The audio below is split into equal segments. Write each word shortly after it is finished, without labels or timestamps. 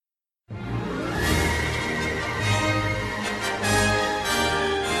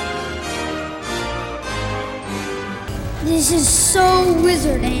This is so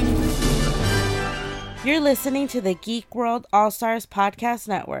wizard, Annie. You're listening to the Geek World All-Stars Podcast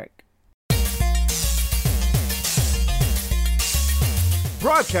Network.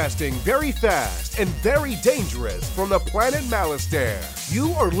 Broadcasting very fast and very dangerous from the planet Malastare.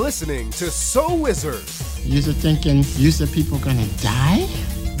 You are listening to So Wizard. You're thinking, people gonna die?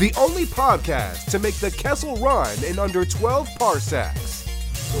 The only podcast to make the Kessel run in under 12 parsecs.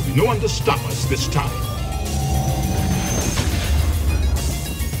 There'll be no one to stop us this time.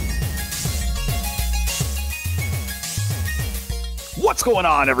 What's going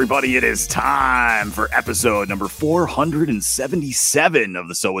on, everybody? It is time for episode number 477 of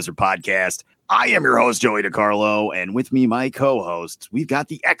the So Wizard podcast. I am your host, Joey DiCarlo, and with me, my co-host, we've got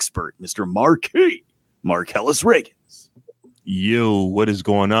the expert, Mr. Marcellus Reagans. Yo, what is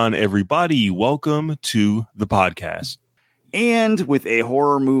going on, everybody? Welcome to the podcast. And with a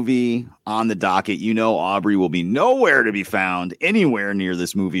horror movie on the docket, you know Aubrey will be nowhere to be found anywhere near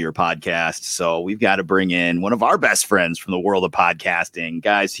this movie or podcast. So we've got to bring in one of our best friends from the world of podcasting.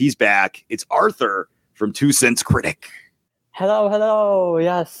 Guys, he's back. It's Arthur from 2 Cents Critic. Hello.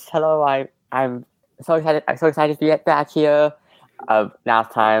 Yes, hello. I'm so excited. I'm so excited to get back here.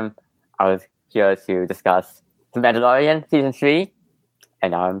 Last time I was here to discuss The Mandalorian Season 3,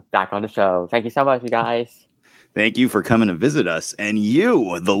 and now I'm back on the show. Thank you so much, you guys. Thank you for coming to visit us. And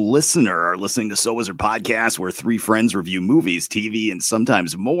you, the listener, are listening to So Wizard Podcast, where 3 friends review movies, TV, and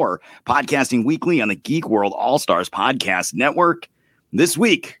sometimes more. Podcasting weekly on the Geek World All-Stars Podcast Network. This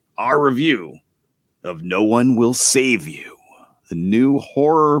week, our review of No One Will Save You, the new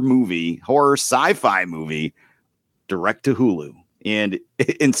horror sci-fi movie, direct to Hulu, and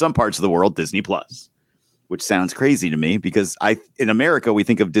in some parts of the world, Disney Plus. Which sounds crazy to me because in America, we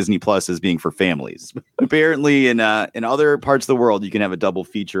think of Disney Plus as being for families. Apparently, in other parts of the world, you can have a double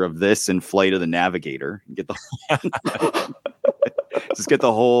feature of this and Flight of the Navigator. Get the just get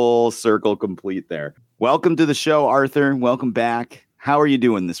the whole circle complete there. Welcome to the show, Arthur. Welcome back. How are you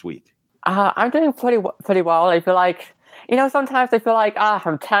doing this week? I'm doing pretty well. I feel like, sometimes I feel like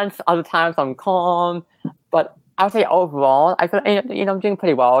I'm tense. Other times I'm calm. But I would say overall, I feel I'm doing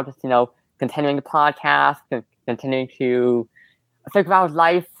pretty well. Just continuing the podcast, continuing to figure out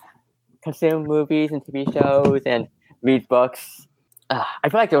life, consume movies and TV shows, and read books. I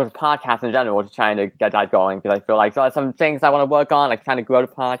feel like there was a podcast in general, just trying to get that going, because I feel like there are some things I want to work on, like trying to grow the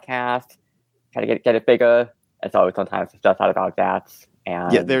podcast, try to get it bigger. And so sometimes it's just out about that.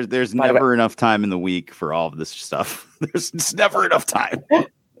 And yeah, there's never enough time in the week for all of this stuff. There's never enough time.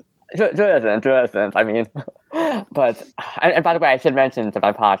 There isn't. I mean, but and by the way, I should mention that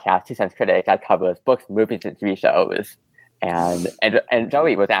my podcast, 2 Cents Critic, that covers books, movies, and TV shows. And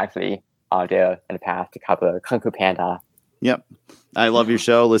Joey was actually on there in the past to cover Kung Fu Panda. Yep, I love your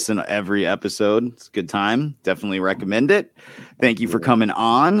show. Listen to every episode. It's a good time. Definitely recommend it. Thank you for coming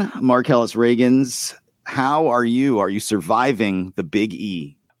on, Marcellus Reagans. How are you? Are you surviving the Big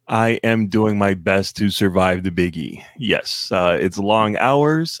E? I am doing my best to survive the Big E. Yes, it's long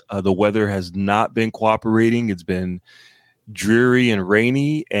hours. The weather has not been cooperating. It's been dreary and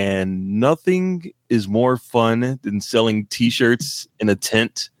rainy, and nothing is more fun than selling T-shirts in a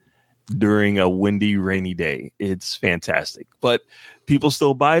tent during a windy, rainy day. It's fantastic. But people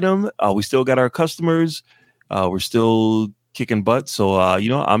still buy them. We still got our customers. We're still kicking butt. So,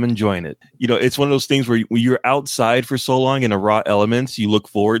 I'm enjoying it. It's one of those things where when you're outside for so long in the raw elements, you look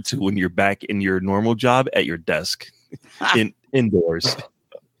forward to when you're back in your normal job at your desk indoors.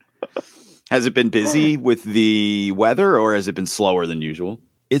 Has it been busy with the weather, or has it been slower than usual?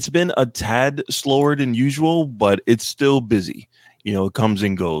 It's been a tad slower than usual, but it's still busy. It comes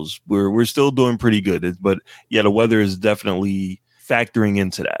and goes. We're still doing pretty good. But yeah, the weather is definitely factoring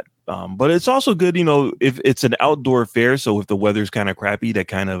into that. But it's also good, if it's an outdoor fair. So if the weather's kind of crappy,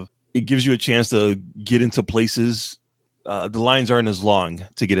 it gives you a chance to get into places. The lines aren't as long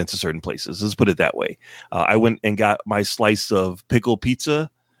to get into certain places. Let's put it that way. I went and got my slice of pickle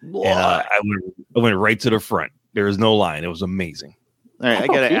pizza, and I went right to the front. There was no line. It was amazing. All right, I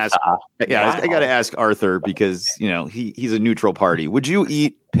gotta ask. Yeah, I gotta ask Arthur because he's a neutral party. Would you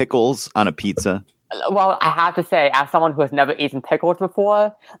eat pickles on a pizza? Well, I have to say, as someone who has never eaten pickles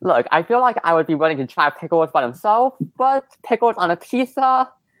before, look, I feel like I would be willing to try pickles by themselves, but pickles on a pizza,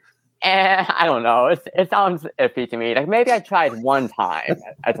 I don't know. It sounds iffy to me. Like, maybe I tried one time,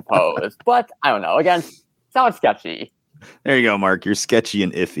 I suppose, but I don't know. Again, sounds sketchy. There you go, Mark. You're sketchy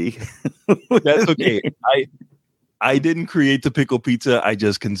and iffy. That's okay. I didn't create the pickle pizza. I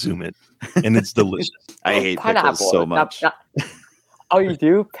just consume it, and it's delicious. I hate pickles so much. Oh, you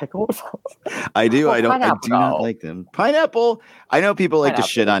do? Pickles? I do. Well, I do pineapple, not though. like them. Pineapple. I know people like to Pineapple.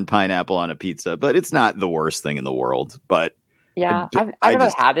 shit on pineapple on a pizza, but it's not the worst thing in the world. But Yeah, I I've never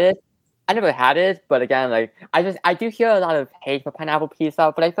just- had it. I never had it, but again, like I do hear a lot of hate for pineapple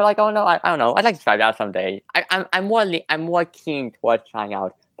pizza, but I feel like, oh no, I don't know. I'd like to try that someday. I'm more keen towards trying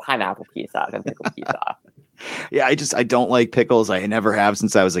out pineapple pizza than pickle pizza. Yeah, I don't like pickles. I never have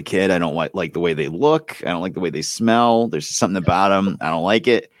since I was a kid. I don't like the way they look. I don't like the way they smell. There's just something about them. I don't like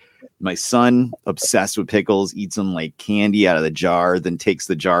it. My son, obsessed with pickles, eats them like candy out of the jar, then takes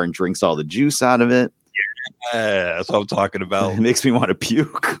the jar and drinks all the juice out of it. Yeah, that's what I'm talking about. It makes me want to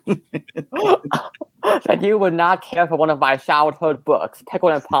puke. That you would not care for one of my childhood books, Pickle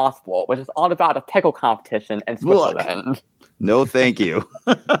Impossible, which is all about a pickle competition in Switzerland. No, thank you.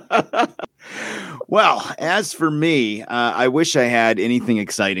 Well, as for me, I wish I had anything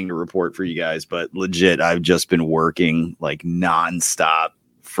exciting to report for you guys, but legit, I've just been working like nonstop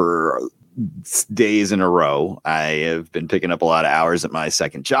for days in a row. I have been picking up a lot of hours at my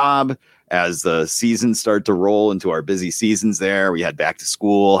second job as the seasons start to roll into our busy seasons there. We had back to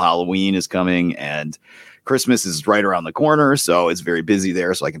school, Halloween is coming, and Christmas is right around the corner. So it's very busy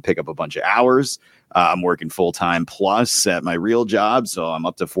there. So I can pick up a bunch of hours. I'm working full time plus at my real job. So I'm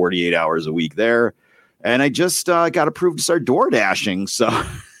up to 48 hours a week there. And I just got approved to start door dashing. So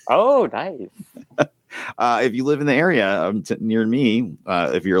Oh, nice. if you live in the area near me,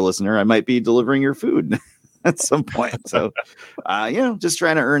 if you're a listener, I might be delivering your food at some point. So, just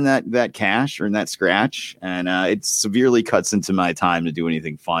trying to earn that cash, earn that scratch. And it severely cuts into my time to do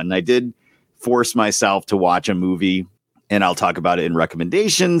anything fun. I did force myself to watch a movie, and I'll talk about it in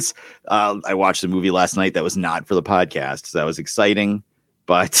recommendations. I watched a movie last night that was not for the podcast. So that was exciting,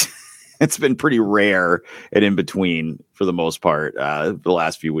 but it's been pretty rare and in between for the most part the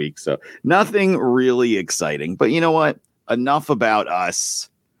last few weeks. So nothing really exciting. But you know what? Enough about us.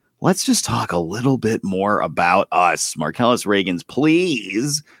 Let's just talk a little bit more about us. Marcellus Reagans,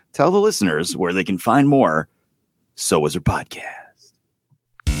 please tell the listeners where they can find more So Wizard Podcast.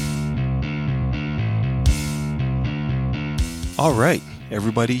 All right,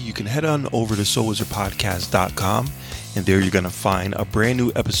 everybody, you can head on over to SoWizardPodcast.com, and there you're going to find a brand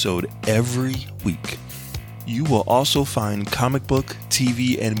new episode every week. You will also find comic book,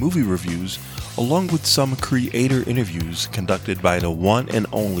 TV, and movie reviews, along with some creator interviews conducted by the one and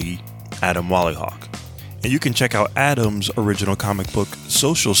only Adam Wallyhawk. And you can check out Adam's original comic book,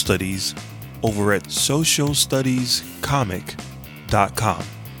 Social Studies, over at socialstudiescomic.com.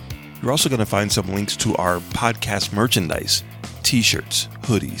 You're also going to find some links to our podcast merchandise, t-shirts,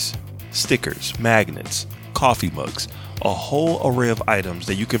 hoodies, stickers, magnets, coffee mugs, a whole array of items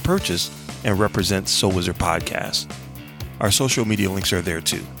that you can purchase and represent So Wizard Podcast. Our social media links are there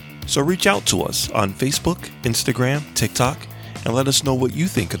too. So reach out to us on Facebook, Instagram, TikTok, and let us know what you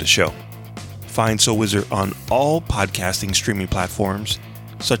think of the show. Find So Wizard on all podcasting streaming platforms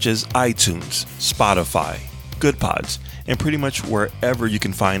such as iTunes, Spotify, GoodPods, and pretty much wherever you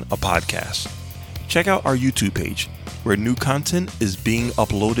can find a podcast. Check out our YouTube page, where new content is being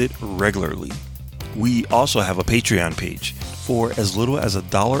uploaded regularly. We also have a Patreon page. For as little as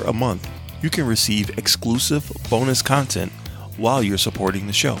 $1 a month, you can receive exclusive bonus content while you're supporting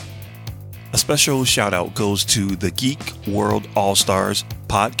the show. A special shout out goes to the Geek World All-Stars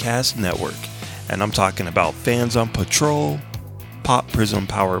Podcast Network. And I'm talking about Fans on Patrol, Pop Prism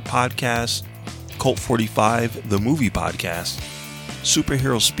Power Podcast, Cult 45, the movie podcast,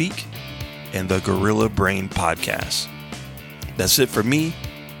 Superhero Speak, and the Gorilla Brain podcast. That's it for me.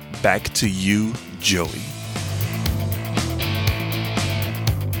 Back to you, Joey.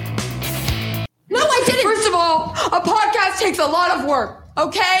 No, I didn't. First of all, a podcast takes a lot of work,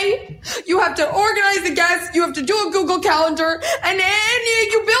 okay? You have to organize the guests, you have to do a Google Calendar, and then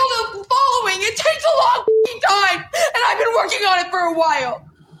you build a following. It takes a long time, and I've been working on it for a while,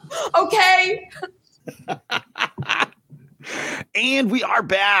 okay? And we are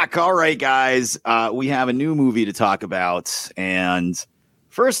back. All right, guys. We have a new movie to talk about. And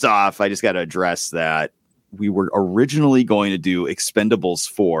first off, I just got to address that we were originally going to do Expendables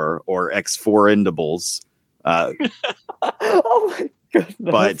 4 or X4endables. Oh my goodness.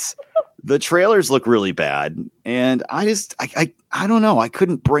 But the trailers look really bad. And I don't know. I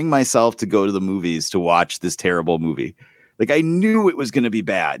couldn't bring myself to go to the movies to watch this terrible movie. Like, I knew it was going to be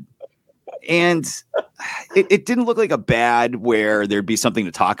bad. And it didn't look like a bad where there'd be something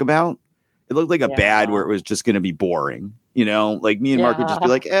to talk about. It looked like a bad where it was just going to be boring. You know, like me and Mark would just be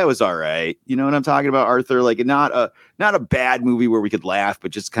like, it was all right. You know what I'm talking about, Arthur? Like not a bad movie where we could laugh,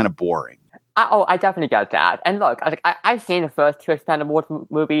 but just kind of boring. I definitely get that. And look, I've seen the first two Expendables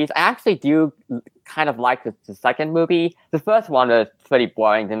movies. I actually do kind of like the second movie. The first one was pretty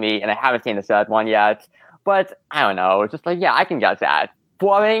boring to me, and I haven't seen the third one yet. But I don't know. It's just like, yeah, I can get that.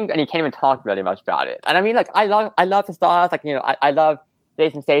 Boring, and you can't even talk really much about it. And I mean, like, I love the stars. Like, I love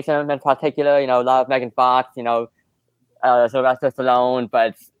Jason Statham in particular. Love Megan Fox. Sylvester Stallone.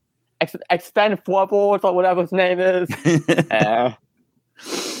 But Expendables or whatever his name is.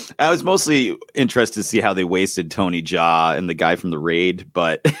 I was mostly interested to see how they wasted Tony Jaa and the guy from The Raid,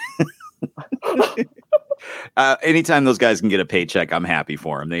 but anytime those guys can get a paycheck, I'm happy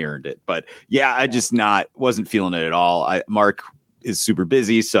for them. They earned it. But yeah, I just wasn't feeling it at all. Mark is super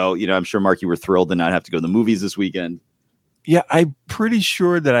busy, so I'm sure, Mark, you were thrilled to not have to go to the movies this weekend. Yeah, I'm pretty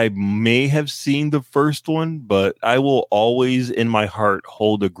sure that I may have seen the first one, but I will always in my heart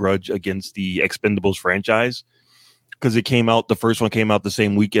hold a grudge against the Expendables franchise. Because the first one came out the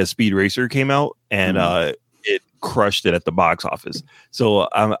same week as Speed Racer came out, and it crushed it at the box office. So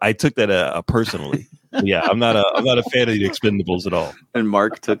I took that personally. Yeah, I'm not a fan of the Expendables at all. And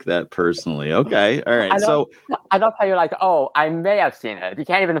Mark took that personally. Okay, all right. I love how you're like, oh, I may have seen it. You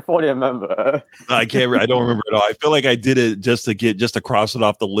can't even fully remember. I don't remember at all. I feel like I did it just to cross it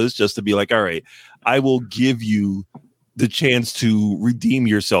off the list, just to be like, all right, I will give you the chance to redeem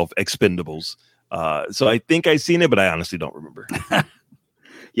yourself, Expendables. So I think I've seen it, but I honestly don't remember.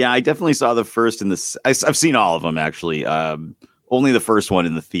 Yeah, I definitely saw the first I've seen all of them, actually. Only the first one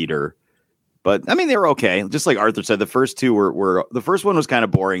in the theater. But I mean, they were okay. Just like Arthur said, the first two were the first one was kind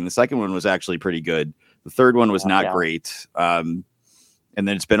of boring. The second one was actually pretty good. The third one was not great. And then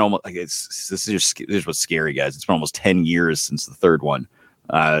it's been almost like this is what's scary, guys. It's been almost 10 years since the third one.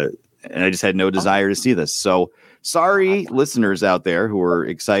 And I just had no desire to see this. So sorry, listeners out there who are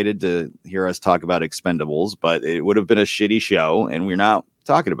excited to hear us talk about Expendables, but it would have been a shitty show, and we're not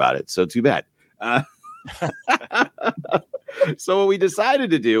talking about it. So too bad. So what we decided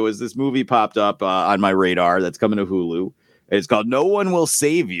to do is this movie popped up on my radar that's coming to Hulu. It's called No One Will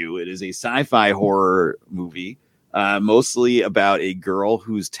Save You. It is a sci-fi horror movie, mostly about a girl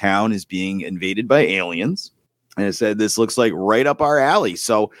whose town is being invaded by aliens. And it said, this looks like right up our alley.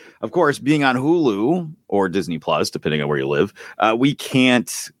 So, of course, being on Hulu or Disney Plus, depending on where you live, we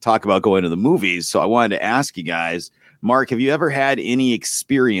can't talk about going to the movies. So I wanted to ask you guys, Mark, have you ever had any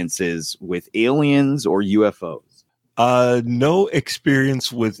experiences with aliens or UFOs? No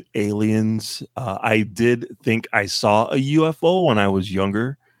experience with aliens. I did think I saw a UFO when I was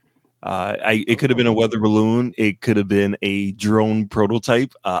younger. It could have been a weather balloon. It could have been a drone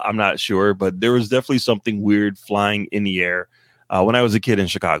prototype. I'm not sure, but there was definitely something weird flying in the air when I was a kid in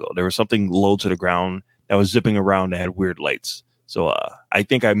Chicago. There was something low to the ground that was zipping around that had weird lights. So I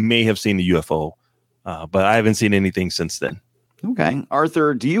think I may have seen a UFO, but I haven't seen anything since then. Okay.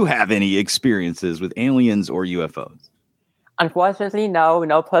 Arthur, do you have any experiences with aliens or UFOs? Unfortunately,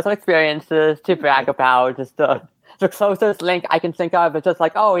 no personal experiences to brag about. Just the closest link I can think of is just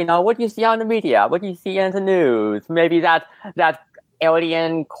like, what do you see on the media? What do you see in the news? Maybe that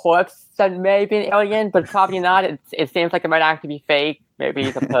alien corpse that may be an alien, but probably not. It seems like it might actually be fake. Maybe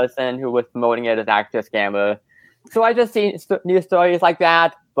the person who was promoting it is actually a scammer. So I just see news stories like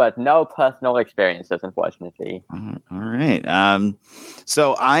that, but no personal experiences, unfortunately. All right.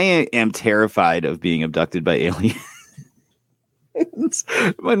 So I am terrified of being abducted by aliens.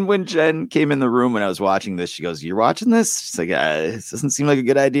 When Jen came in the room when I was watching this, she goes, "You're watching this?" She's like, "It doesn't seem like a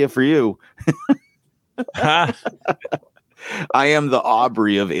good idea for you." I am the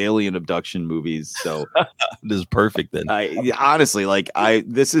Aubrey of alien abduction movies, so this is perfect. Then, honestly,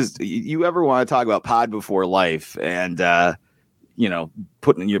 this is, you ever want to talk about pod before life, and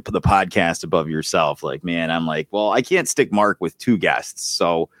putting the podcast above yourself. Like, man, I'm like, well, I can't stick Mark with two guests,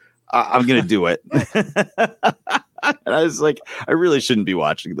 so I'm gonna do it. And I was like, I really shouldn't be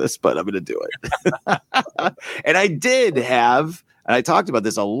watching this, but I'm going to do it. And I did have, and I talked about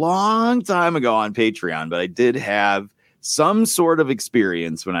this a long time ago on Patreon, but I did have some sort of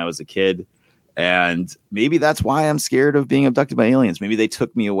experience when I was a kid. And maybe that's why I'm scared of being abducted by aliens. Maybe they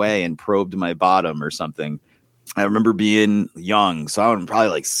took me away and probed my bottom or something. I remember being young. So I was probably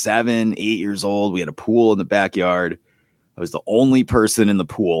like 7, 8 years old. We had a pool in the backyard. I was the only person in the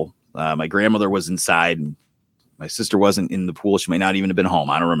pool. My grandmother was inside, and my sister wasn't in the pool. She might not even have been home.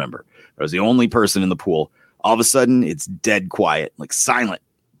 I don't remember. I was the only person in the pool. All of a sudden, it's dead quiet, like silent,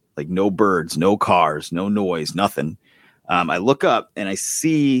 like no birds, no cars, no noise, nothing. I look up and I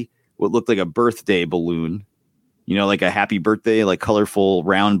see what looked like a birthday balloon, like a happy birthday, like colorful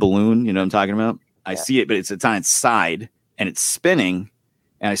round balloon. You know what I'm talking about? I see it, but it's on its side and it's spinning.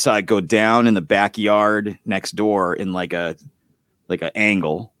 And I saw it go down in the backyard next door in like a like an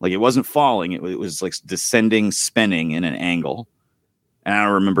angle. Like it wasn't falling. It was like descending, spinning in an angle. And I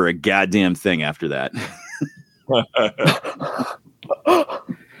don't remember a goddamn thing after that.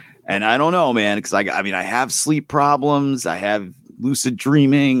 And I don't know, man, because I mean, I have sleep problems. I have lucid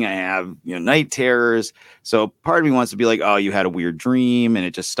dreaming. I have, night terrors. So part of me wants to be like, oh, you had a weird dream and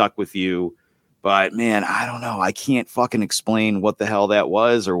it just stuck with you. But man, I don't know. I can't fucking explain what the hell that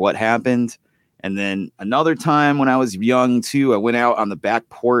was or what happened. And then another time when I was young too, I went out on the back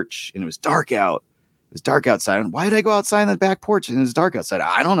porch and it was dark out. It was dark outside. Why did I go outside on the back porch and it was dark outside?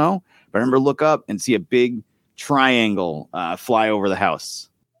 I don't know. But I remember look up and see a big triangle fly over the house.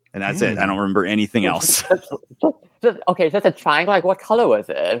 And that's it. I don't remember anything else. Okay, so that's a triangle. Like, what color was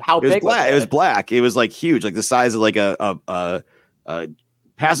it? How big was it? It was black. It was like huge, like the size of like a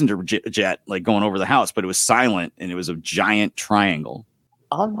passenger jet, like going over the house. But it was silent, and it was a giant triangle.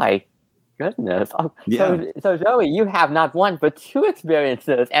 Oh my goodness! Yeah. So Joey, you have not one but two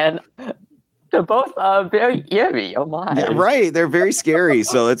experiences, and they're both very eerie. Oh my! Yeah, right. They're very scary.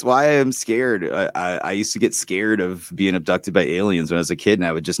 So that's why I'm scared. I used to get scared of being abducted by aliens when I was a kid, and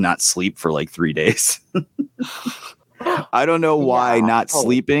I would just not sleep for like 3 days. I don't know why not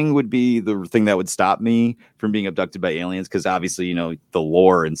sleeping would be the thing that would stop me from being abducted by aliens. Because obviously, the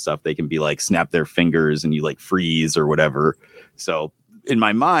lore and stuff, they can be like snap their fingers and you like freeze or whatever. So in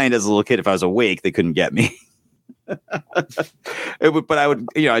my mind, as a little kid, if I was awake, they couldn't get me. But I would,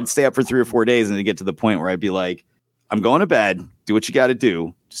 I'd stay up for 3 or 4 days and it'd get to the point where I'd be like, I'm going to bed. Do what you got to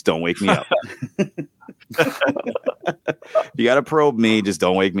do. Just don't wake me up. You got to probe me. Just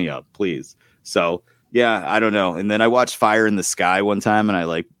don't wake me up, please. So, yeah, I don't know. And then I watched Fire in the Sky one time and I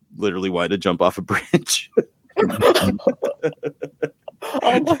like literally wanted to jump off a bridge.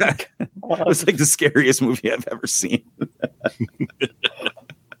 Oh my God. It was like the scariest movie I've ever seen.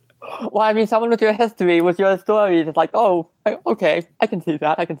 Well, I mean, someone with your history, with your stories, it's like, oh, okay, I can see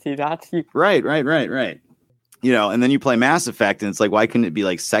that. Right. And then you play Mass Effect, and it's like, why couldn't it be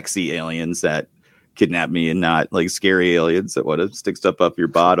like sexy aliens that kidnap me and not like scary aliens that want to stick stuff up your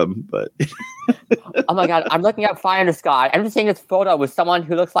bottom? But oh my God, I'm looking at Fire in the Sky. I'm just seeing this photo with someone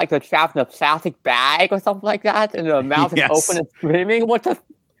who looks like they're trapped in a plastic bag or something like that, and their mouth is open and screaming. What the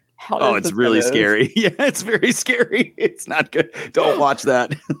hell? Oh, it's really scary. Yeah, it's very scary. It's not good. Don't watch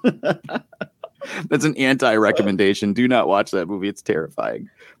that. That's an anti-recommendation. Do not watch that movie. It's terrifying.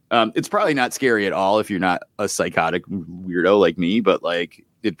 It's probably not scary at all if you're not a psychotic weirdo like me, but like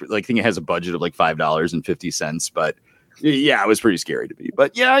I think it has a budget of like $5.50, but yeah, it was pretty scary to me.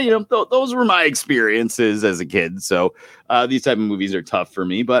 But yeah, those were my experiences as a kid. So these type of movies are tough for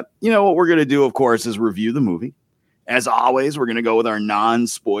me. But what we're gonna do, of course, is review the movie. As always, we're gonna go with our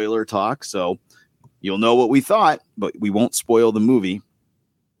non-spoiler talk. So you'll know what we thought, but we won't spoil the movie.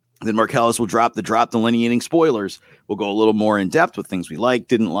 Then Marcellus will drop delineating spoilers. We'll go a little more in depth with things we like,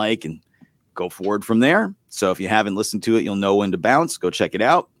 didn't like, and go forward from there. So if you haven't listened to it, you'll know when to bounce. Go check it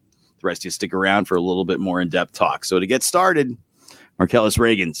out. The rest of you stick around for a little bit more in-depth talk. So to get started, Marcellus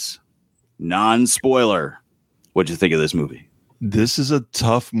Reagans, non-spoiler. What'd you think of this movie? This is a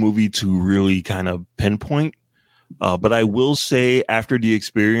tough movie to really kind of pinpoint. But I will say after the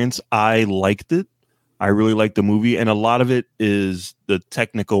experience, I liked it. I really liked the movie. And a lot of it is the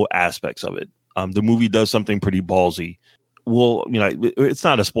technical aspects of it. The movie does something pretty ballsy. Well, it's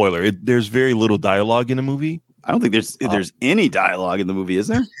not a spoiler. There's very little dialogue in the movie. I don't think there's any dialogue in the movie, is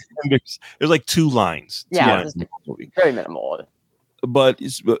there? There's like 2 lines. Yeah, very minimal. But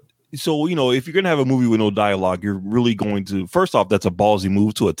so, if you're going to have a movie with no dialogue, you're really going to, first off, that's a ballsy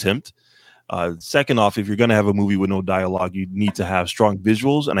move to attempt. Second off, if you're going to have a movie with no dialogue, you need to have strong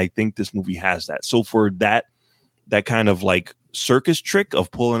visuals. And I think this movie has that. So for that kind of like circus trick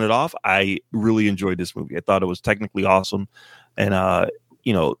of pulling it off, I really enjoyed this movie. I thought it was technically awesome. And,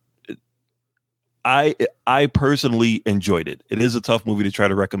 I personally enjoyed it. It is a tough movie to try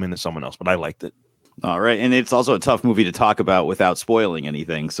to recommend to someone else, but I liked it. All right. And it's also a tough movie to talk about without spoiling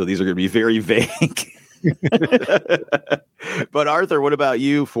anything. So these are going to be very vague. But Arthur, what about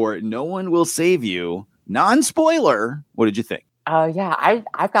you for No One Will Save You? Non-spoiler. What did you think? Yeah,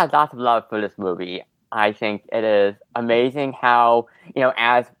 I've got lots of love for this movie. I think it is amazing how,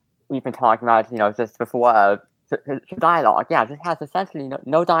 as we've been talking about, just before, dialogue. Yeah, this has essentially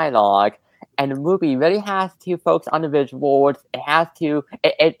no dialogue. And the movie really has to focus on the visuals.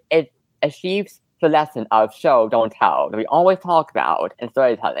 It achieves the lesson of show, don't tell that we always talk about in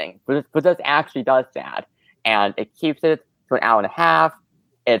storytelling. But this actually does that. And it keeps it to an hour and a half.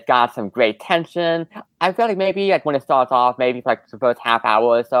 It's got some great tension. I feel like maybe when it starts off, maybe for the first half hour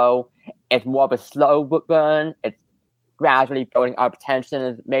or so, it's more of a slow burn. It's gradually building up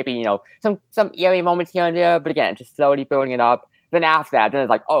tension. Maybe, some eerie moments here and there. But again, just slowly building it up. then after that, then it's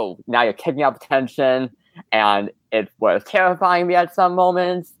like, oh, now you're kicking up tension, and it was terrifying me at some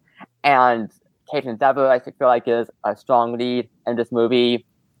moments. And Kaitlyn Dever, I feel like, is a strong lead in this movie.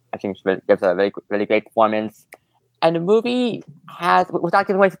 I think she gives a really, really great performance. And the movie has, without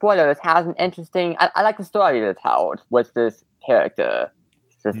giving away spoilers, has an interesting. I like the story that's told with this character,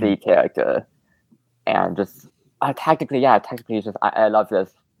 this lead character, and just technically, it's just I love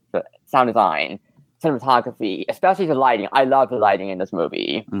this. The sound design, cinematography, especially the lighting. I love the lighting in this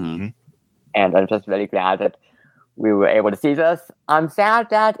movie. Mm-hmm. And I'm just really glad that we were able to see this. I'm sad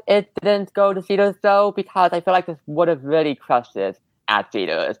that it didn't go to theaters, though, because I feel like this would have really crushed it at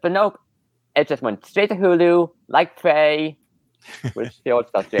theaters. But nope, it just went straight to Hulu, like Prey, which feels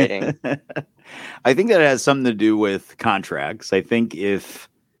frustrating. I think that has something to do with contracts. I think if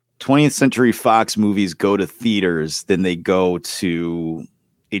 20th Century Fox movies go to theaters, then they go to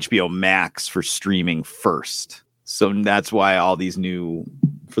HBO Max for streaming first. So that's why all these new,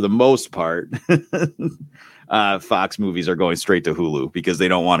 for the most part, Fox movies are going straight to Hulu because they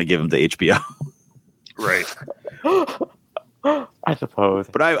don't want to give them to HBO. Right. I suppose.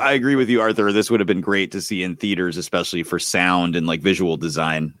 But I agree with you, Arthur. This would have been great to see in theaters, especially for sound and like visual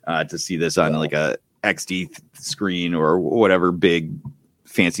design, to see this on like a XD screen or whatever big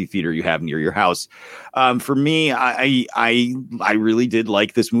fancy theater you have near your house. For me, I really did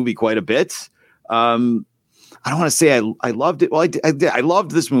like this movie quite a bit. I don't want to say I loved it. Well, I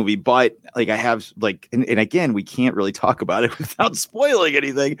loved this movie, but like I have like, and again, we can't really talk about it without spoiling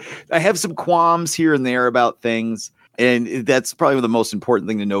anything. I have some qualms here and there about things. And that's probably the most important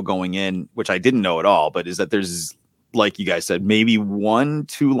thing to know going in, which I didn't know at all, but is that there's, like you guys said, maybe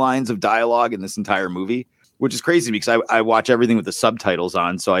 1-2 lines of dialogue in this entire movie, which is crazy because I watch everything with the subtitles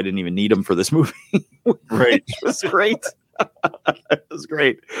on, so I didn't even need them for this movie. Right. It was great. It was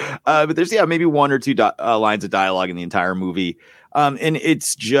great. But there's, maybe 1 or 2 lines of dialogue in the entire movie. And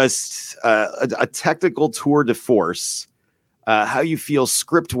it's just a technical tour de force. How you feel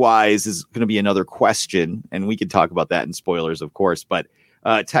script-wise is going to be another question, and we could talk about that in spoilers, of course. But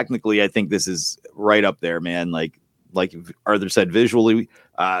technically, I think this is right up there, man. Like Arthur said, visually,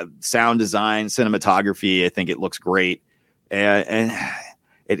 sound design, cinematography, I think it looks great. And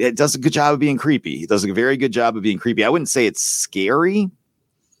it does a good job of being creepy. It does a very good job of being creepy. I wouldn't say it's scary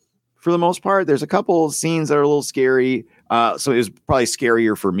for the most part. There's a couple of scenes that are a little scary. So it was probably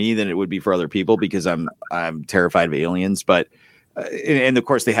scarier for me than it would be for other people because I'm terrified of aliens. But and of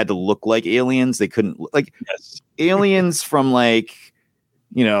course they had to look like aliens. They couldn't aliens from like,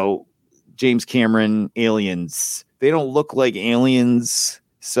 James Cameron aliens. They don't look like aliens.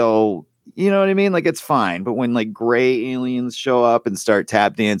 So, you know what I mean? Like, it's fine. But when like gray aliens show up and start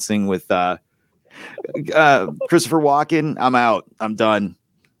tap dancing with Christopher Walken, I'm out. I'm done.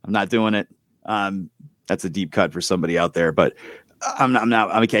 I'm not doing it. That's a deep cut for somebody out there, but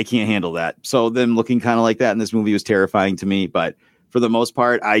I can't handle that. So them looking kind of like that in this movie was terrifying to me. But for the most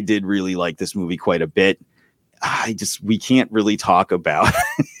part, I did really like this movie quite a bit. We can't really talk about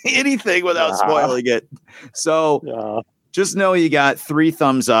anything without spoiling it. So just know you got 3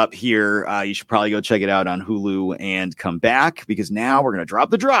 thumbs up here. You should probably go check it out on Hulu and come back because now we're going to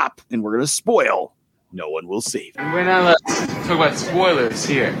drop the drop and we're going to spoil No One Will Save You. We're not talk about spoilers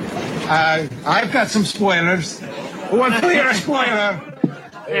here. I've got some spoilers. Who wants to hear a spoiler?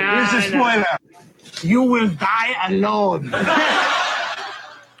 Here's a spoiler. You will die alone.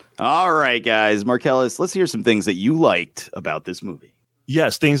 All right, guys. Marcellus, let's hear some things that you liked about this movie.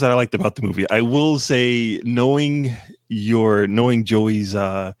 Yes, things that I liked about the movie. I will say knowing Joey's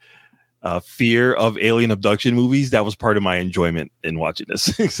fear of alien abduction movies, that was part of my enjoyment in watching this.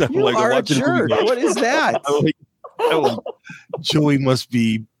 So you are a jerk. What is that? Joey must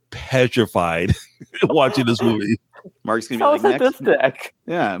be petrified watching this movie. Mark's gonna be like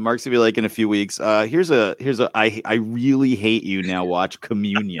Mark's gonna be like in a few weeks. Here's a I really hate you now. Watch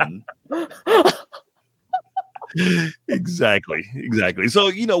Communion. Exactly.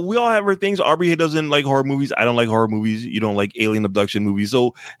 So we all have our things. Aubrey doesn't like horror movies. I don't like horror movies. You don't like alien abduction movies.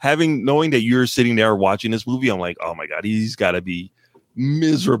 So knowing that you're sitting there watching this movie, I'm like, oh my god, he's got to be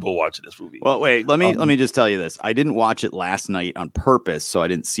miserable watching this movie. Well, wait, let me just tell you this. I didn't watch it last night on purpose, so I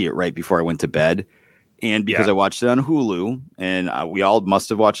didn't see it right before I went to bed. And because I watched it on Hulu, and we all must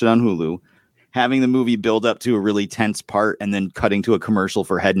have watched it on Hulu, having the movie build up to a really tense part and then cutting to a commercial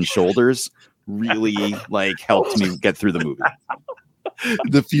for Head and Shoulders really helped me get through the movie.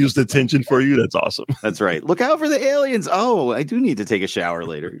 Diffused the tension for you. That's awesome. That's right. Look out for the aliens. Oh, I do need to take a shower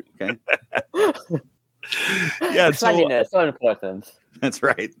later. Okay. Yeah, so important. That's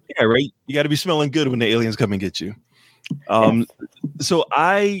right. Yeah, right. You got to be smelling good when the aliens come and get you. So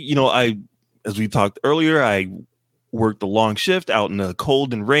I, as we talked earlier, I worked a long shift out in the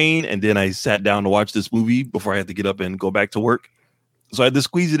cold and rain, and then I sat down to watch this movie before I had to get up and go back to work. So I had to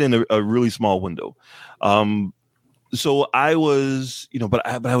squeeze it in a really small window. So I was, but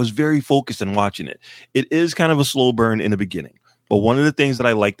I was very focused in watching it. It is kind of a slow burn in the beginning, but one of the things that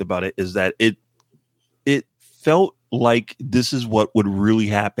I liked about it is that it felt like this is what would really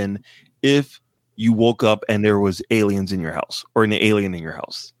happen if you woke up and there was aliens in your house or an alien in your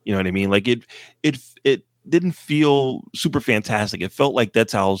house. You know what I mean? Like it didn't feel super fantastic. It felt like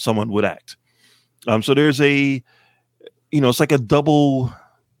that's how someone would act. So there's it's like a not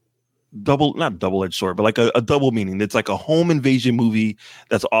double-edged sword, but like a double meaning. It's like a home invasion movie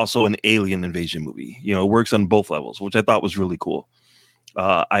that's also an alien invasion movie. It works on both levels, which I thought was really cool.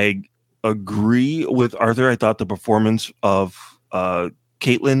 I agree with Arthur. I thought the performance of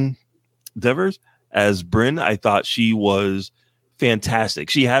Caitlin Devers as Bryn, I thought she was fantastic.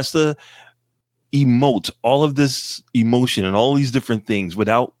 She has to emote all of this emotion and all these different things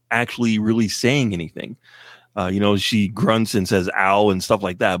without actually really saying anything. She grunts and says ow and stuff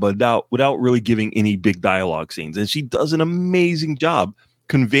like that, but without really giving any big dialogue scenes. And she does an amazing job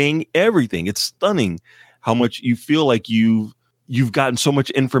conveying everything. It's stunning how much you feel like you've gotten so much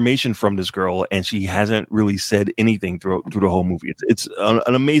information from this girl, and she hasn't really said anything through the whole movie. It's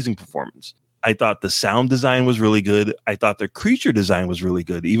an amazing performance. I thought the sound design was really good. I thought the creature design was really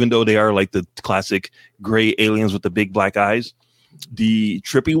good, even though they are like the classic gray aliens with the big black eyes. The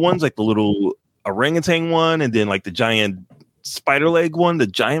trippy ones, like the little orangutan one, and then like the giant spider leg one, the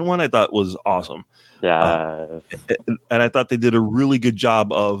giant one, I thought was awesome. Yeah. And I thought they did a really good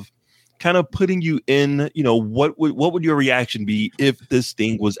job of kind of putting you in, what would your reaction be if this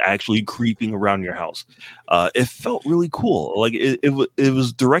thing was actually creeping around your house? It felt really cool. Like it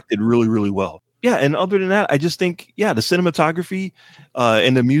was directed really, really well. Yeah. And other than that, I just think, the cinematography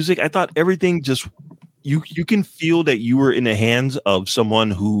and the music, I thought everything just, you can feel that you were in the hands of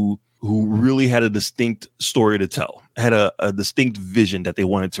someone who really had a distinct story to tell, had a distinct vision that they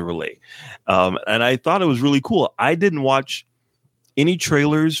wanted to relay. And I thought it was really cool. I didn't watch any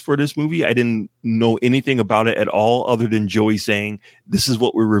trailers for this movie. I didn't know anything about it at all, other than Joey saying, this is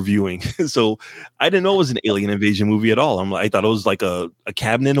what we're reviewing. So I didn't know it was an alien invasion movie at all. I thought it was like a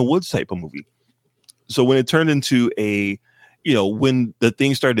cabin in the woods type of movie. So when it turned into when the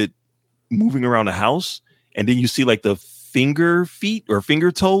thing started moving around the house, and then you see like the finger feet or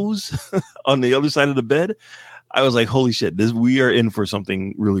finger toes on the other side of the bed, I was like, holy shit, we are in for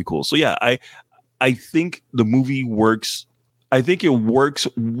something really cool. So yeah, I think the movie works. I think it works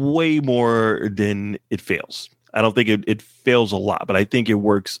way more than it fails. I don't think it fails a lot, but I think it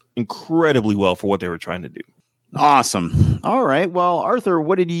works incredibly well for what they were trying to do. Awesome. All right. Well, Arthur,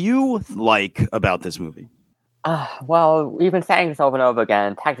 what did you like about this movie? Well, we've been saying this over and over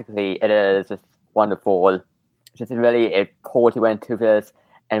again. Technically, it is just wonderful. Just really, it pulls you into this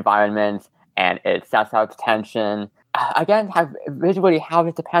environment, and it sets up tension. Again, visually, how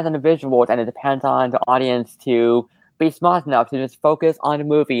it depends on the visuals, and it depends on the audience to be smart enough to just focus on the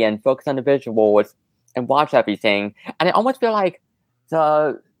movie and focus on the visuals and watch everything. And I almost feel like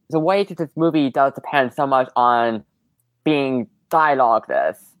the way that this movie does depend so much on being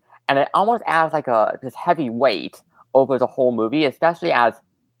dialogueless, and it almost adds like this heavy weight over the whole movie, especially as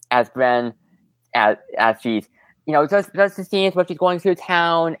Bren, as she's just the scenes where she's going through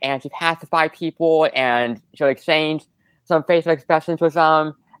town and she passes by people and she'll exchange some facial expressions with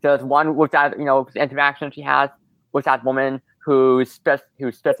them. There's one with that interaction she has with that woman who spits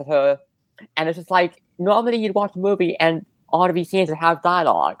at her, and it's just like, normally you'd watch a movie and all of these scenes would have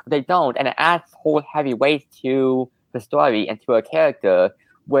dialogue, but they don't, and it adds whole heavy weight to the story and to a character,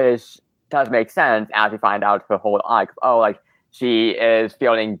 which does make sense as we find out her whole arc. She is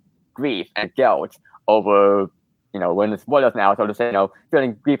feeling grief and guilt over, we're in the spoilers now, so to say,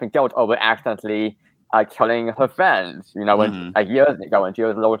 feeling grief and guilt over accidentally killing her friends, when years ago when she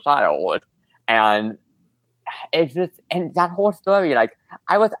was a little child, and it's just, and that whole story, like,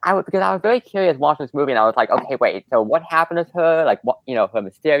 I was because I was very curious watching this movie, and I was like, okay, wait, so what happened to her? Like, what, her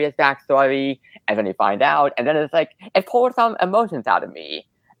mysterious backstory, and then you find out, and then it's like, it pulled some emotions out of me,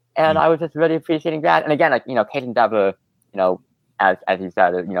 and I was just really appreciating that. And again, like, Caitlin Dever, as you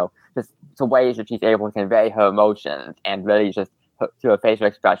said, just the ways that she's able to convey her emotions, and really just through her facial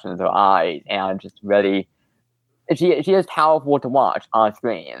expressions, her eyes, and just really, she is powerful to watch on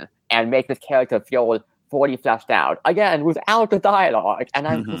screen and make this character feel fully fleshed out, again, without the dialogue, and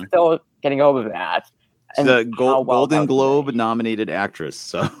I'm still getting over that. And the Golden Globe nominated actress,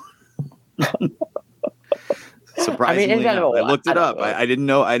 so surprisingly, in general, I looked it up. I didn't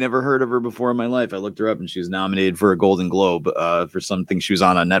know. I never heard of her before in my life. I looked her up, and she was nominated for a Golden Globe for something she was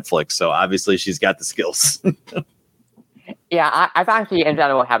on Netflix. So obviously, she's got the skills. Yeah, I've actually in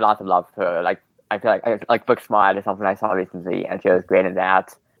general have lots of love for her. Like I feel like Booksmart is something I saw recently, and she was great in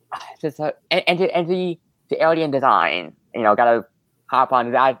that. Just and the alien design, gotta hop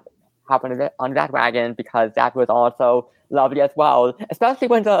on that wagon because that was also lovely as well. Especially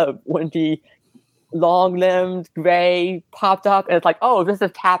when the long-limbed gray popped up, and it's like, oh, this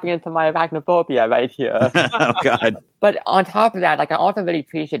is tapping into my arachnophobia right here. Oh God! But on top of that, like I also really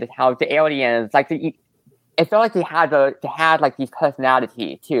appreciated how the aliens, like it felt like they had like these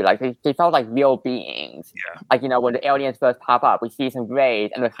personalities too. Like they felt like real beings. Yeah. Like when the aliens first pop up, we see some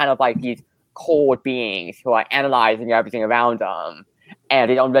grays, and they're kind of like these cold beings who are analyzing everything around them,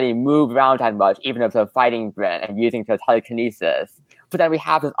 and they don't really move around that much, even if they're fighting Brent and using their telekinesis. But then we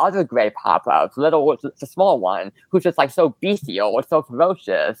have this other gray pop-up, the small one, who's just like so bestial or so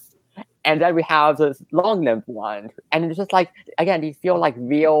ferocious. And then we have this long-limbed one. And it's just like, again, these feel like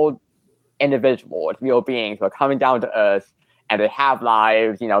real individuals, real beings who are coming down to Earth, and they have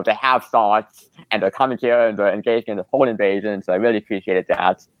lives, they have thoughts, and they're coming here and they're engaged in the whole invasion. So I really appreciated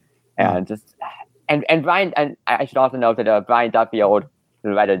that. And and Brian, and I should also note that Brian Duffield,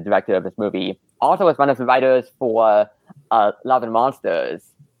 the writer and director of this movie, also was one of the writers for Love and Monsters,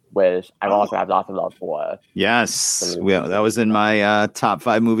 which I also have lots of love for. Yes, that was in my top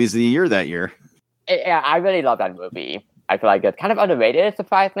 5 movies of the year that year. Yeah, I really love that movie. I feel like it's kind of underrated,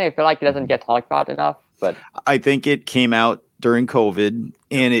 surprisingly. I feel like it doesn't get talked about enough. But I think it came out during COVID,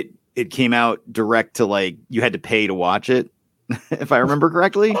 and it came out direct to, like, you had to pay to watch it, if I remember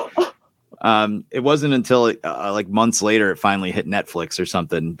correctly. It wasn't until like months later it finally hit Netflix or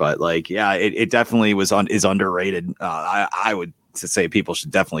something. But like, yeah, it definitely is underrated. I would say people should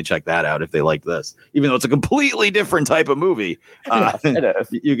definitely check that out if they like this, even though it's a completely different type of movie. It is.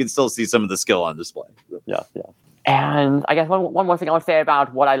 You can still see some of the skill on display. Yeah. And I guess one more thing I want to say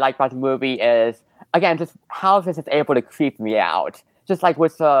about what I like about the movie is, again, just how this is able to creep me out. Just like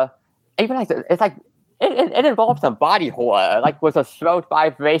with even like it's like. It involves some body horror, like with a throat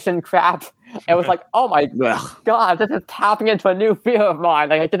vibration crap. It was like, oh my God, this is tapping into a new fear of mine.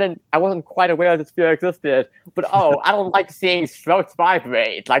 Like I wasn't quite aware this fear existed. But I don't like seeing throats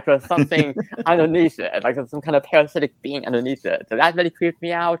vibrate. Like there's something underneath it, like there's some kind of parasitic being underneath it. So that really creeped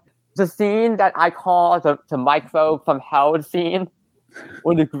me out. The scene that I call the microbe from hell scene,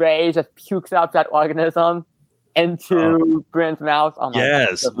 when the gray just pukes up that organism into Bryn's mouth. Oh my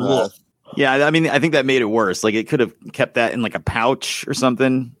yes. goodness. Yeah, I mean, I think that made it worse. Like, it could have kept that in like a pouch or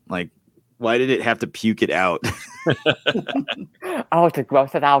something. Like, why did it have to puke it out? To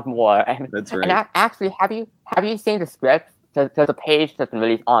gross it out more. That's right. And actually, have you seen the script? There's a page that's been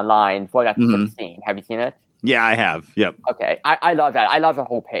released online for that scene. Have you seen it? Yeah, I have. Yep. Okay, I love that. I love the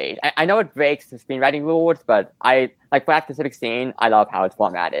whole page. I know it breaks the screenwriting rules, but I like for that specific scene. I love how it's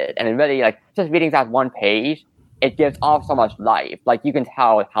formatted, and it really, like, just reading that one page, it gives off so much life. Like, you can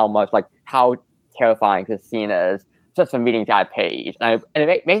tell how terrifying this scene is just from reading that page. And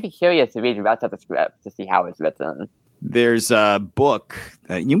it makes me curious to read the rest of the script to see how it's written. There's a book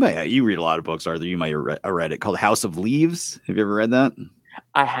that you read a lot of books, Arthur. You might have read it, called House of Leaves. Have you ever read that?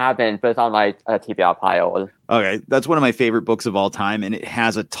 I haven't, but it's on my TBR pile. Okay, that's one of my favorite books of all time, and it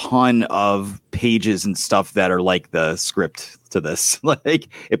has a ton of pages and stuff that are like the script to this. Like,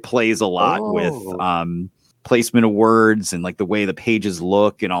 it plays a lot with placement of words and like the way the pages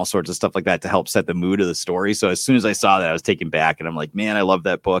look and all sorts of stuff like that to help set the mood of the story. So as soon as I saw that, I was taken back, and I'm like, man, I love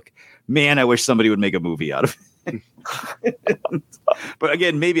that book. Man, I wish somebody would make a movie out of it. But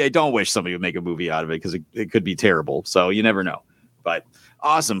again, maybe I don't wish somebody would make a movie out of it because it could be terrible. So you never know. But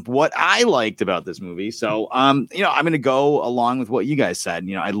awesome. What I liked about this movie. So, I'm going to go along with what you guys said.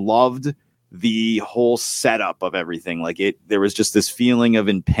 I loved the whole setup of everything. Like, there was just this feeling of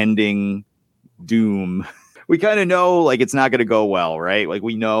impending doom. We kind of know, like, it's not going to go well, right? Like,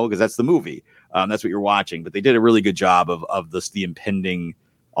 we know because that's the movie. That's what you're watching. But they did a really good job of the impending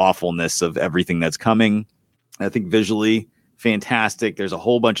awfulness of everything that's coming. I think visually fantastic. There's a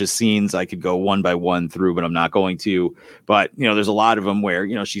whole bunch of scenes I could go one by one through, but I'm not going to. But, there's a lot of them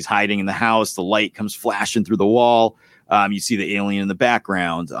where, she's hiding in the house. The light comes flashing through the wall. You see the alien in the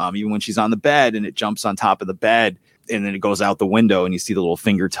background. Even when she's on the bed and it jumps on top of the bed and then it goes out the window and you see the little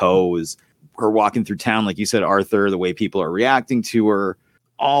finger toes. Her walking through town, like you said, Arthur, the way people are reacting to her,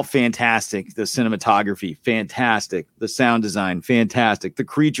 all fantastic. The cinematography, fantastic. The sound design, fantastic. The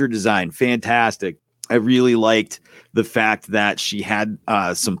creature design, fantastic. I really liked the fact that she had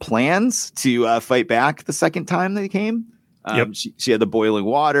some plans to fight back the second time they came. She had the boiling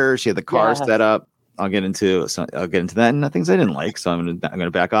water. She had the car set up. I'll get into that and things I didn't like. So I'm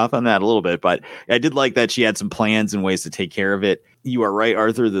gonna back off on that a little bit. But I did like that she had some plans and ways to take care of it. You are right,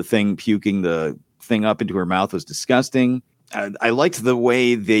 Arthur. The thing puking the thing up into her mouth was disgusting. I liked the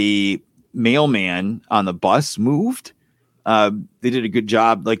way the mailman on the bus moved. They did a good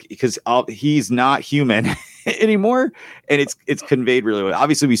job, like, because he's not human anymore, and it's conveyed really well.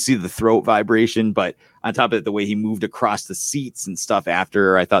 Obviously, we see the throat vibration, but on top of it, the way he moved across the seats and stuff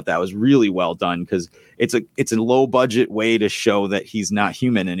after, I thought that was really well done, because it's a low budget way to show that he's not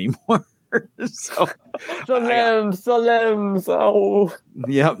human anymore. So the limbs. Oh,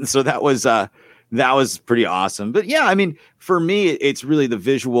 yep. So that was pretty awesome. But yeah, I mean, for me, it's really the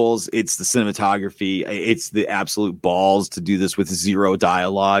visuals, it's the cinematography, it's the absolute balls to do this with zero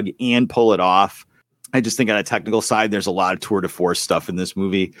dialogue and pull it off. I just think on a technical side, there's a lot of tour de force stuff in this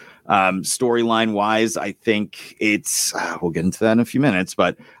movie. Storyline wise, I think it's, we'll get into that in a few minutes,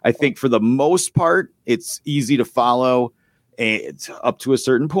 but I think for the most part, it's easy to follow. It's up to a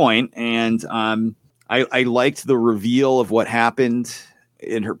certain point. And I liked the reveal of what happened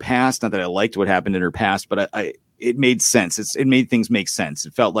in her past. Not that I liked what happened in her past, but it made sense. It made things make sense.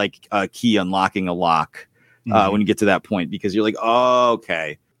 It felt like a key unlocking a lock when you get to that point, because you're like, oh,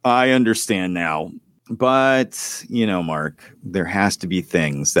 okay, I understand now. But, Mark, there has to be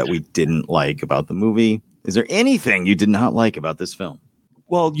things that we didn't like about the movie. Is there anything you did not like about this film?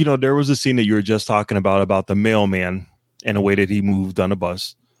 Well, there was a scene that you were just talking about the mailman and the way that he moved on a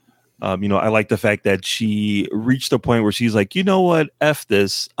bus. I like the fact that she reached a point where she's like, you know what? F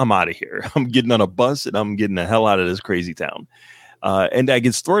this. I'm out of here. I'm getting on a bus and I'm getting the hell out of this crazy town. And that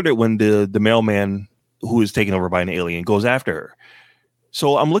gets thwarted when the mailman, who is taken over by an alien, goes after her.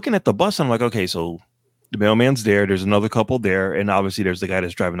 So I'm looking at the bus. And I'm like, okay, so the mailman's there. There's another couple there. And obviously there's the guy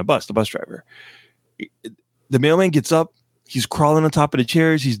that's driving the bus driver. The mailman gets up. He's crawling on top of the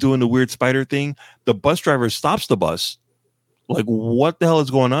chairs. He's doing the weird spider thing. The bus driver stops the bus. Like, what the hell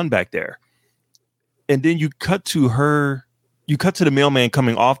is going on back there? And then you cut to the mailman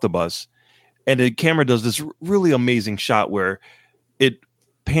coming off the bus, and the camera does this really amazing shot where it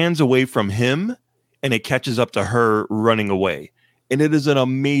pans away from him and it catches up to her running away. And it is an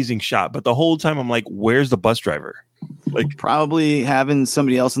amazing shot. But the whole time I'm like, where's the bus driver? Like, probably having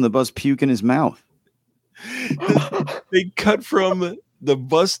somebody else in the bus puke in his mouth. They cut from the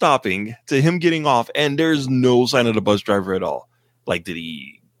bus stopping to him getting off, and there's no sign of the bus driver at all. Like, did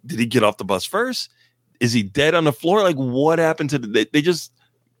he get off the bus first? Is he dead on the floor? Like, what happened to they just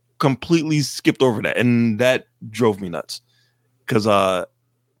completely skipped over that, and that drove me nuts. Because I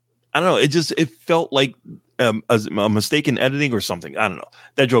don't know, it felt like a mistake in editing or something. I don't know.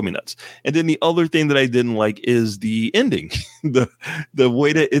 That drove me nuts. And then the other thing that I didn't like is the ending, the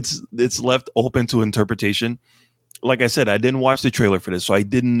way that it's left open to interpretation. Like I said, I didn't watch the trailer for this, so I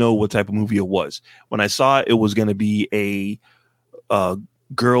didn't know what type of movie it was. When I saw it was going to be a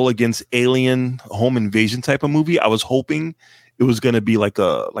girl against alien home invasion type of movie, I was hoping it was going to be like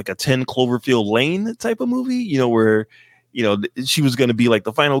a 10 Cloverfield Lane type of movie, where, she was going to be like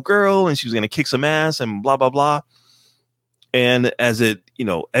the final girl and she was going to kick some ass and blah, blah, blah. And as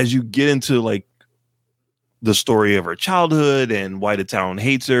you get into like the story of her childhood and why the town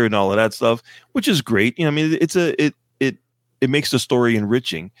hates her and all of that stuff, which is great. It makes the story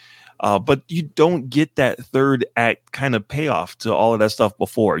enriching. But you don't get that third act kind of payoff to all of that stuff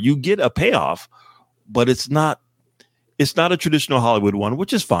before. You get a payoff, but it's not a traditional Hollywood one,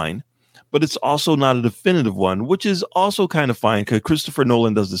 which is fine. But it's also not a definitive one, which is also kind of fine, because Christopher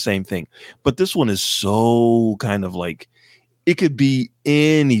Nolan does the same thing. But this one is so kind of like, it could be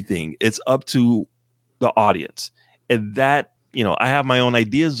anything. It's up to the audience. And that, I have my own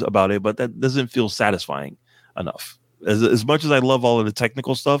ideas about it, but that doesn't feel satisfying enough. As much as I love all of the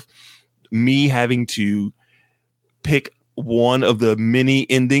technical stuff, me having to pick one of the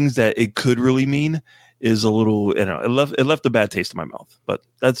many endings that it could really mean is a little, it left a bad taste in my mouth. But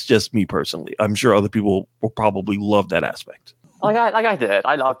that's just me personally. I'm sure other people will probably love that aspect. Like I did.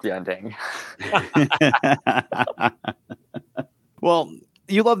 I loved the ending. Well,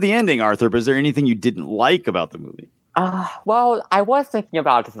 you love the ending, Arthur, but is there anything you didn't like about the movie? Well, I was thinking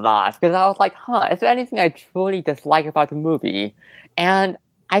about this last, because I was like, is there anything I truly dislike about the movie? And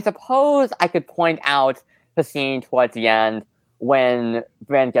I suppose I could point out the scene towards the end when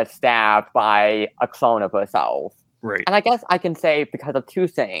Bryn gets stabbed by a clone of herself. Right. And I guess I can say because of two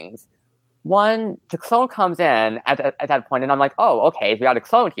things. One, the clone comes in at that point, and I'm like, oh, okay, we got a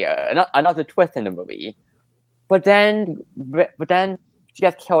clone here. Another twist in the movie. But then she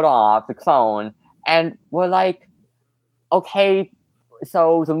gets killed off, the clone, and we're like, okay,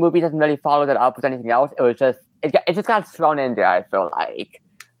 so the movie doesn't really follow that up with anything else. It was just, it just got thrown in there, I feel like,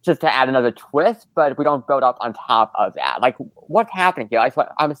 just to add another twist, but we don't build up on top of that. Like, what's happening here?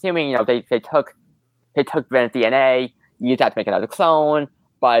 I'm assuming, they took Bryn's DNA, used that to make another clone,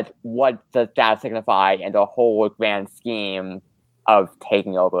 but what does that signify in the whole grand scheme of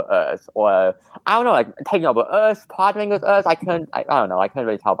taking over Earth? Or, I don't know, like, taking over Earth, partnering with Earth? I don't know, I couldn't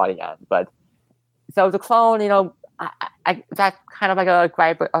really tell by the end. But, so the clone, you know, that's kind of like a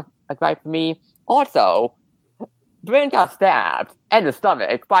gripe for me. Also, Bryn got stabbed in the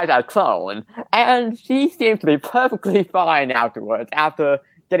stomach by that clone, and she seems to be perfectly fine afterwards, after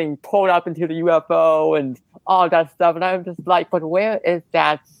getting pulled up into the UFO and all that stuff. And I'm just like, but where is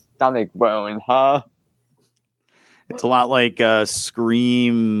that stomach wound, huh? It's a lot like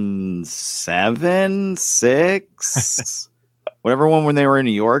Scream 7, 6, whatever one when they were in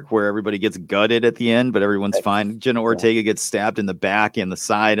New York, where everybody gets gutted at the end, but everyone's fine. Jenna Ortega gets stabbed in the back and the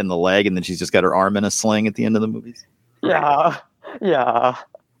side and the leg, and then she's just got her arm in a sling at the end of the movies. Yeah.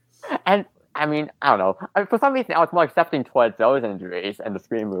 And I mean, I don't know. For some reason, I was more accepting towards those injuries in the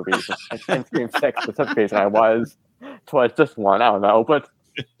Scream movies, and Scream 6 specifically, than I was towards this one. I don't know, but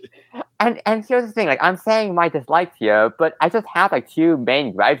and here's the thing: like, I'm saying my dislikes here, but I just have like two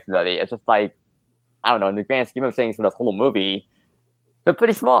main gripes really. It's just like, I don't know, in the grand scheme of things for the whole movie, they're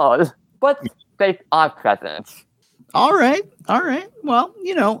pretty small, but they are present. All right. Well,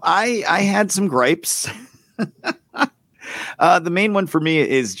 you know, I had some gripes. The main one for me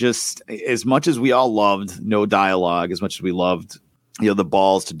is just, as much as we all loved no dialogue, as much as we loved, you know, the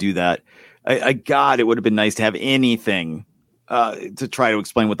balls to do that, God, it would have been nice to have anything to try to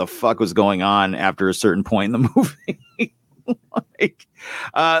explain what the fuck was going on after a certain point in the movie.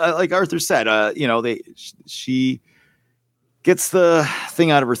 like Arthur said, you know, she gets the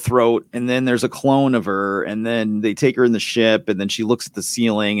thing out of her throat, and then there's a clone of her, and then they take her in the ship, and then she looks at the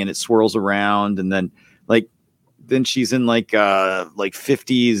ceiling and it swirls around, and then then she's in like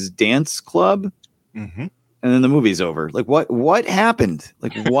 50s dance club, and then the movie's over. Like, what happened?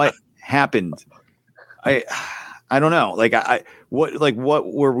 Like, what happened? I don't know. Like,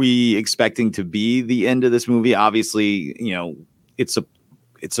 what were we expecting to be the end of this movie? Obviously, you know, it's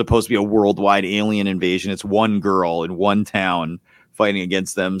supposed to be a worldwide alien invasion. It's one girl in one town fighting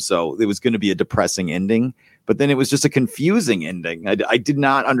against them. So it was going to be a depressing ending, but then it was just a confusing ending. I did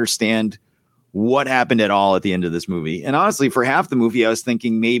not understand what happened at all at the end of this movie. And honestly, for half the movie, I was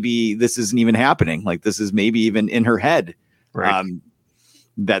thinking maybe this isn't even happening. Like, this is maybe even in her head, right?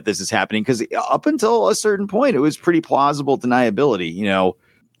 That this is happening. Because up until a certain point, it was pretty plausible deniability. You know,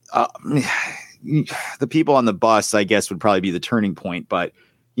 the people on the bus, I guess, would probably be the turning point. But,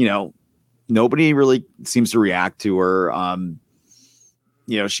 you know, nobody really seems to react to her.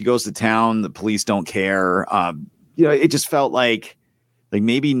 You know, she goes to town. The police don't care. You know, it just felt like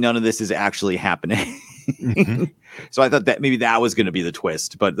maybe none of this is actually happening. So I thought that maybe that was going to be the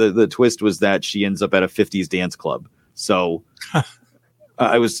twist, but the twist was that she ends up at a 50s dance club. So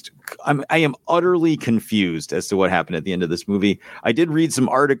I am utterly confused as to what happened at the end of this movie. I did read some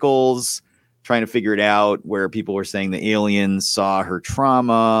articles trying to figure it out, where people were saying the aliens saw her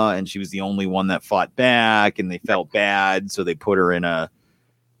trauma and she was the only one that fought back, and they felt bad. So they put her in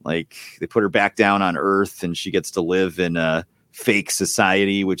they put her back down on Earth, and she gets to live in a fake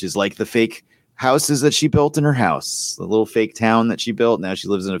society, which is like the fake houses that she built in her house, the little fake town that she built. Now she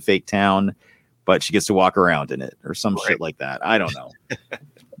lives in a fake town, but she gets to walk around in it or some shit like that. I don't know.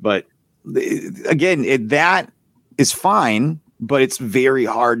 But again, that is fine, but it's very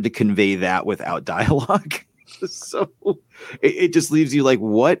hard to convey that without dialogue. So it just leaves you like,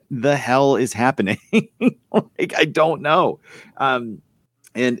 what the hell is happening? Like, I don't know.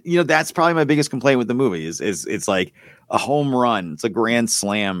 And, you know, that's probably my biggest complaint with the movie is it's like a home run. It's a grand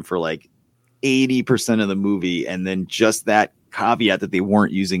slam for like 80% of the movie. And then just that caveat that they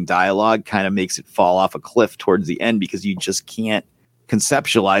weren't using dialogue kind of makes it fall off a cliff towards the end, because you just can't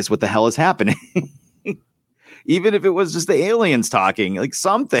conceptualize what the hell is happening. Even if it was just the aliens talking, like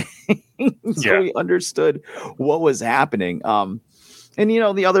something. So we understood what was happening. And, you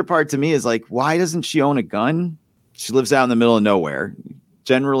know, the other part to me is like, why doesn't she own a gun? She lives out in the middle of nowhere.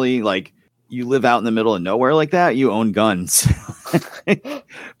 Generally, like, you live out in the middle of nowhere like that, you own guns.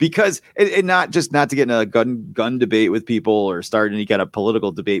 Because it not to get in a gun debate with people or start any kind of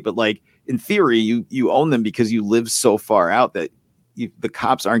political debate, but like, in theory, you own them because you live so far out that the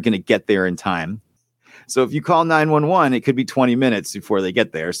cops aren't going to get there in time. So if you call 911, it could be 20 minutes before they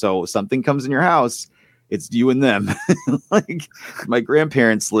get there. So something comes in your house, it's you and them. Like, my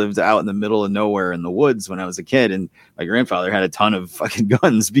grandparents lived out in the middle of nowhere in the woods when I was a kid, and my grandfather had a ton of fucking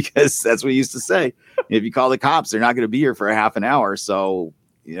guns, because that's what he used to say. If you call the cops, they're not going to be here for a half an hour. So,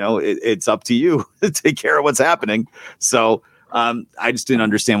 you know, it's up to you to take care of what's happening. So I just didn't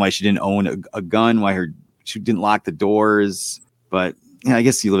understand why she didn't own a gun, why she didn't lock the doors. But I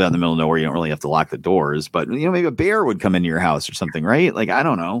guess you live out in the middle of nowhere. You don't really have to lock the doors, but maybe a bear would come into your house or something, right? Like, I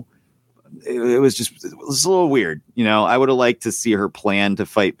don't know. It was a little weird. I would have liked to see her plan to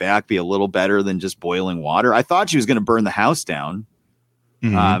fight back be a little better than just boiling water. I thought she was going to burn the house down,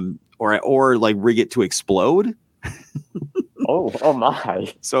 or like rig it to explode. Oh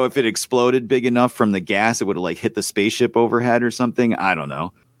my. So if it exploded big enough from the gas, it would have like hit the spaceship overhead or something. I don't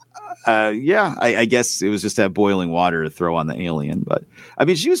know. I guess it was just that boiling water to throw on the alien. But I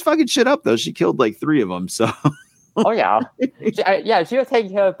mean, she was fucking shit up though. She killed like 3 of them. So. Oh yeah. She was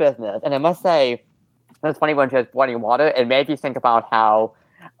taking care of business. And I must say, it's funny when she was boiling water, it made me think about how,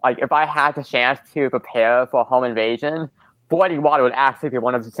 like, if I had the chance to prepare for a home invasion, boiling water would actually be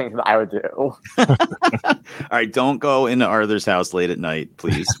one of the things that I would do. All right, don't go into Arthur's house late at night,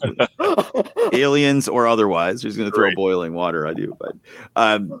 please. Aliens or otherwise, who's going to throw boiling water on you? But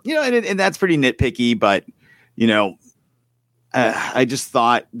and that's pretty nitpicky. But I just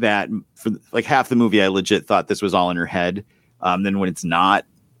thought that for like half the movie, I legit thought this was all in her head. Then when it's not,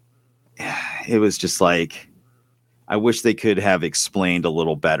 it was just like, I wish they could have explained a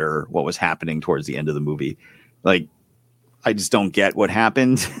little better what was happening towards the end of the movie. Like, I just don't get what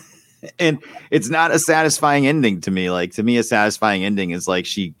happened. And it's not a satisfying ending to me. Like, to me, a satisfying ending is like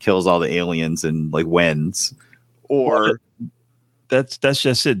she kills all the aliens and like wins. Or that's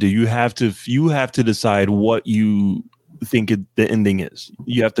just it. You have to decide what you think the ending is.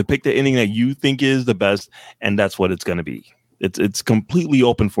 You have to pick the ending that you think is the best, and that's what it's going to be. It's completely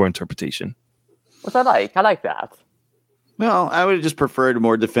open for interpretation. Which I like that. Well, I would have just preferred a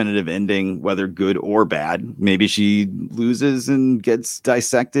more definitive ending, whether good or bad. Maybe she loses and gets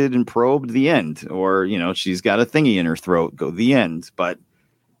dissected and probed, the end. Or, she's got a thingy in her throat, go the end. But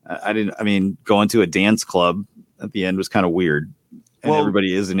going to a dance club at the end was kind of weird. And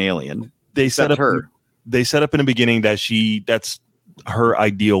everybody is an alien. They set up her. They set up in the beginning that that's her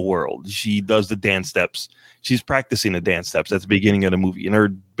ideal world. She does the dance steps. She's practicing the dance steps at the beginning of the movie, and her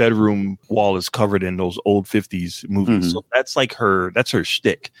bedroom wall is covered in those old 50s movies. Mm-hmm. So that's like that's her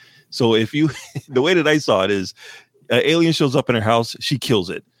shtick. So the way that I saw it is, an alien shows up in her house, she kills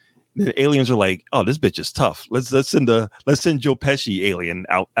it. The aliens are like, "Oh, this bitch is tough. Let's send Joe Pesci alien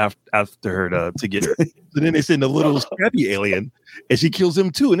out after her to get her." So then they send a little scrappy alien, and she kills him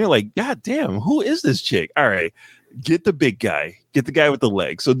too. And they're like, "God damn, who is this chick?" All right, get the big guy, get the guy with the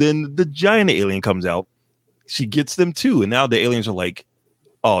leg. So then the giant alien comes out. She gets them too, and now the aliens are like,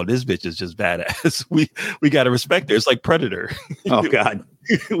 "Oh, this bitch is just badass. We gotta respect her. It's like Predator." Oh God,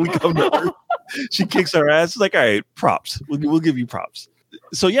 we come to Earth. She kicks our ass. It's like, all right, props. We'll give you props.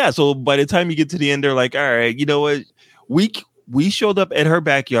 So yeah, so by the time you get to the end, they're like, all right, you know what? We showed up at her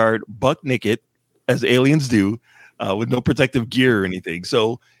backyard, buck naked, as aliens do, with no protective gear or anything.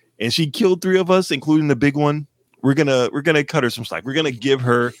 So, and she killed 3 of us, including the big one. We're gonna cut her some slack. We're gonna give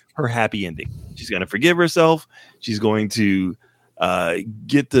her happy ending. She's gonna forgive herself. She's going to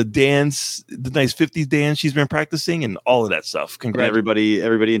get the dance, the nice 50s dance she's been practicing, and all of that stuff. Everybody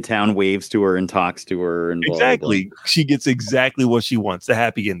in town waves to her and talks to her, and exactly. Blah, blah. She gets exactly what she wants. The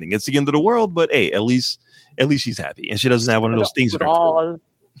happy ending. It's the end of the world, but hey, at least she's happy, and she doesn't have one of those things. All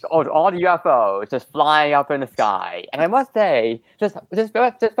the UFOs just flying up in the sky, and I must say, this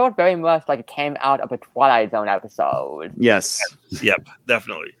felt very much like it came out of a Twilight Zone episode. Yes. Yep,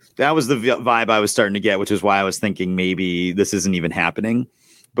 definitely. That was the vibe I was starting to get, which is why I was thinking maybe this isn't even happening.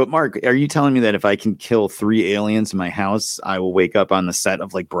 But Mark, are you telling me that if I can kill 3 aliens in my house, I will wake up on the set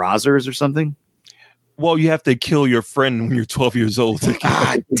of like Brazzers or something? Well, you have to kill your friend when you're 12 years old to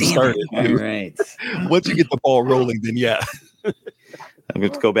get started. All right. Once you get the ball rolling, then yeah. I'm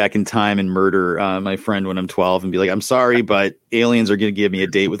going to go back in time and murder my friend when I'm 12 and be like, I'm sorry, but aliens are going to give me a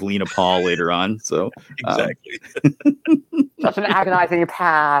date with Lena Paul later on. So exactly. Such an agonizing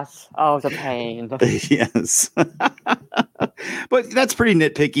pass. Oh, it's a pain. Yes. But that's pretty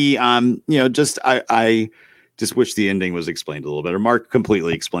nitpicky. I just wish the ending was explained a little better. Mark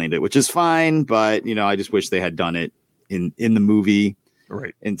completely explained it, which is fine. But, I just wish they had done it in the movie,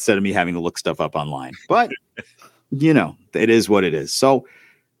 right, instead of me having to look stuff up online. But it is what it is. So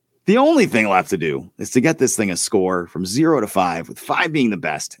the only thing left to do is to get this thing a score from 0 to 5, with 5 being the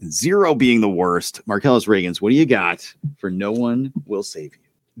best and 0 being the worst. Marcellus Reagans, what do you got for No One Will Save You?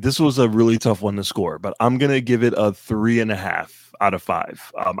 This was a really tough one to score, but I'm going to give it a 3.5 out of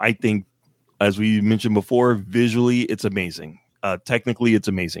 5. I think, as we mentioned before, visually, it's amazing. Technically, it's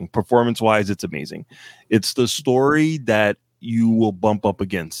amazing. Performance-wise, it's amazing. It's the story that you will bump up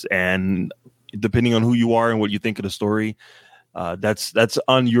against, and depending on who you are and what you think of the story, that's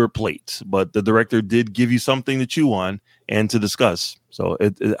on your plate. But the director did give you something to chew on and to discuss. So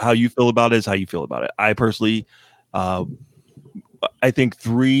how you feel about it is how you feel about it. I personally I think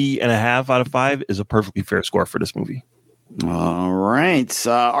 3.5 out of 5 is a perfectly fair score for this movie. All right.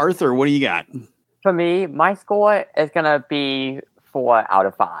 Arthur, what do you got? For me, my score is going to be 4 out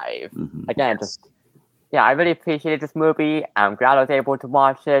of 5. Again, I really appreciated this movie. I'm glad I was able to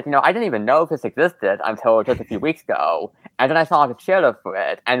watch it. I didn't even know if this existed until just a few weeks ago. And then I saw the trailer for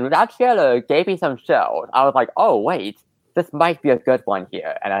it. And that trailer gave me some chills. I was like, oh, wait, this might be a good one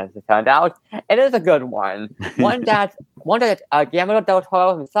here. And as it turned out, it is a good one. One that Guillermo del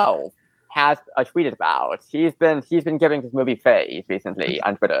Toro himself has tweeted about. He's been giving this movie praise recently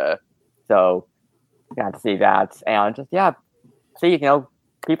on Twitter. So, got to see that. And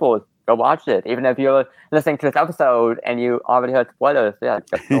people go watch it. Even if you're listening to this episode and you already heard spoilers,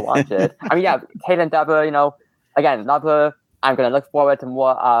 just go watch it. Kate and Deborah, again, love her. I'm going to look forward to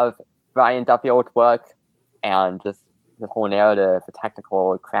more of Brian Duffield's work and just the whole narrative, the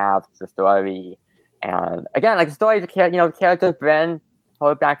technical craft, the story. And again, the story, the character, Bryn,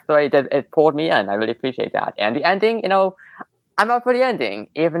 whole backstory, it pulled me in. I really appreciate that. And the ending, I'm up for the ending,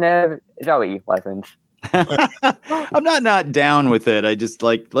 even if Joey wasn't. I'm not down with it. I just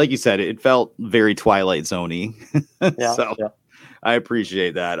like you said, it felt very Twilight Zone-y. I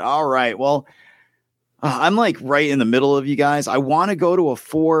appreciate that. All right. Well, I'm right in the middle of you guys. I want to go to a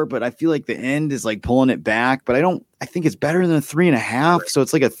 4, but I feel like the end is pulling it back. But I think it's better than a 3.5. So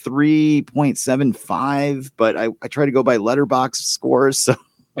it's a 3.75. But I try to go by Letterboxd scores. So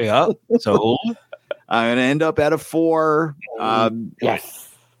yeah. So I'm gonna end up at a 4.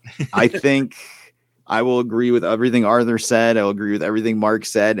 Yes. I think I will agree with everything Arthur said. I will agree with everything Mark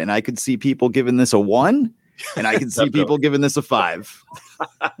said. And I could see people giving this a 1. And I can see people giving this a 5.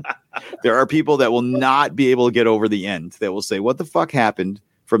 There are people that will not be able to get over the end. They will say, what the fuck happened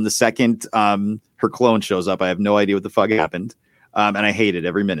from the second her clone shows up? I have no idea what the fuck happened. And I hated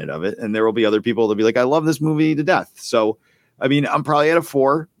every minute of it. And there will be other people that will be like, I love this movie to death. So, I'm probably at a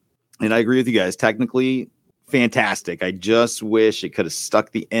 4. And I agree with you guys. Technically, fantastic. I just wish it could have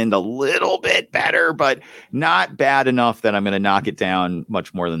stuck the end a little bit better, but not bad enough that I'm going to knock it down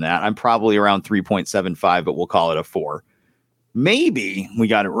much more than that. I'm probably around 3.75, but we'll call it a 4. Maybe we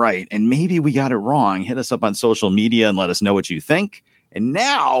got it right, and maybe we got it wrong. Hit us up on social media and let us know what you think. And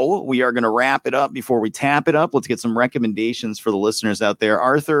now we are going to wrap it up. Before we tap it up, let's get some recommendations for the listeners out there.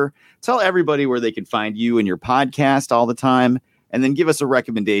 Arthur, tell everybody where they can find you and your podcast all the time, and then give us a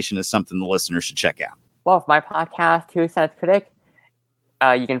recommendation of something the listeners should check out. Well, for my podcast, 2 Cents Critic,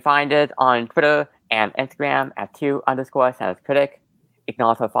 you can find it on Twitter and Instagram at 2_Cents Critic. You can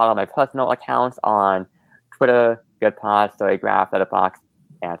also follow my personal accounts on Twitter, Goodpod, Storygraph, Letterboxd,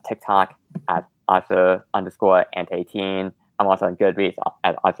 and TikTok at Arthur_and18. I'm also on Goodreads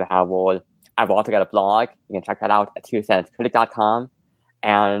at Arthur Howard. I've also got a blog. You can check that out at 2centscritic.com.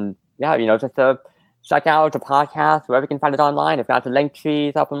 And just to check out the podcast wherever you can find it online. I've got the link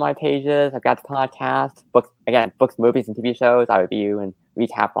trees up on my pages. I've got the podcast, books, movies, and TV shows. I review and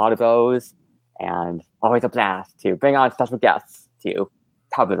recap all of those. And always a blast to bring on special guests to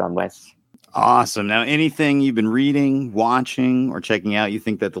cover them with. Awesome. Now, anything you've been reading, watching, or checking out you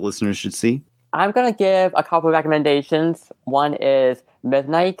think that the listeners should see? I'm going to give a couple of recommendations. One is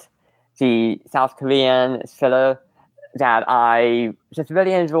Midnight, the South Korean thriller that I just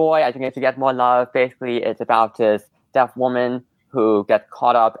really enjoy. I think it should get more love. Basically, it's about this deaf woman who gets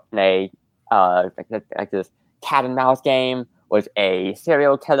caught up in a this cat and mouse game with a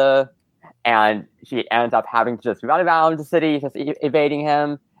serial killer, and she ends up having to just run around the city just evading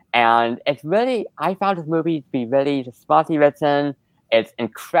him. And it's really, I found this movie to be really just smartly written. It's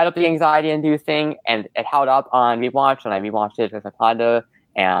incredibly anxiety-inducing, and it held up on rewatch, and I rewatched it with my partner,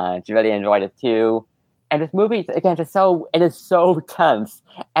 and she really enjoyed it too. And this movie, again, it is so tense.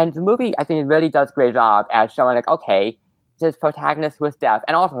 And the movie, I think, it really does a great job at showing, okay, this protagonist was deaf,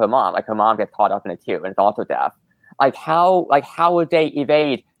 and also her mom. Her mom gets caught up in it too, and is also deaf. How would they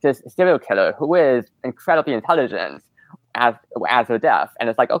evade this serial killer who is incredibly intelligent as her deaf? And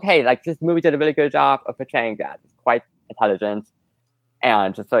it's okay, this movie did a really good job of portraying that. It's quite intelligent.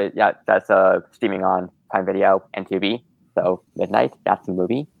 And just that's streaming on Prime Video and Tubi. So Midnight, that's the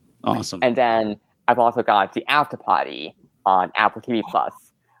movie. Awesome. And then I've also got The After Party on Apple TV Plus,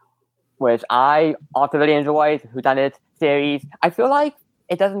 which I also really enjoyed. Whodunit series. I feel like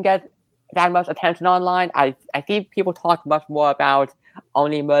it doesn't get that much attention online. I see people talk much more about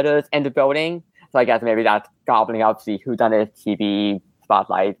Only Murders in the Building. So I guess maybe that's gobbling up the Whodunit TV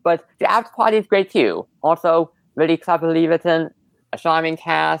spotlight. But The After Party is great too. Also, really cleverly written, a charming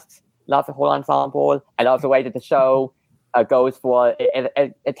cast, love the whole ensemble. I love the way that the show goes for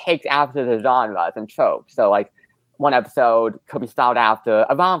it takes after the genres and tropes. So one episode could be styled after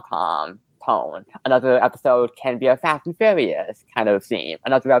a rom-com, tone. Another episode can be a Fast and Furious kind of theme.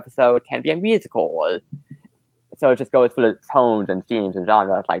 Another episode can be a musical. So it just goes through the tones and themes and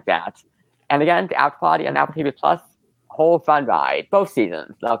genres like that. And again, the After Party on Apple TV Plus, whole fun ride. Both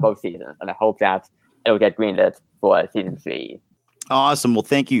seasons. Love both seasons. And I hope that it'll get greenlit for season 3. Awesome. Well,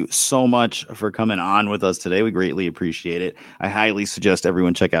 thank you so much for coming on with us today. We greatly appreciate it. I highly suggest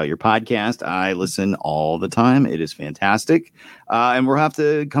everyone check out your podcast. I listen all the time. It is fantastic. And we'll have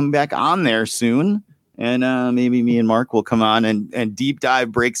to come back on there soon. And maybe me and Mark will come on and deep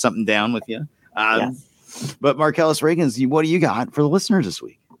dive, break something down with you. Yes. But Marcellus Reagans, what do you got for the listeners this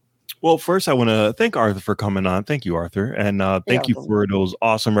week? Well, first, I want to thank Arthur for coming on. Thank you, Arthur. And thank you for those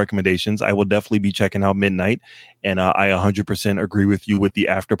awesome recommendations. I will definitely be checking out Midnight. And I 100% agree with you with the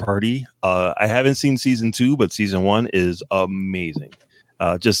After Party. I haven't seen season 2, but season 1 is amazing.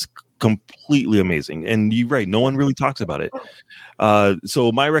 Just completely amazing. And you're right. No one really talks about it.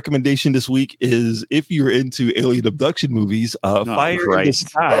 So my recommendation this week is if you're into alien abduction movies, Fire in the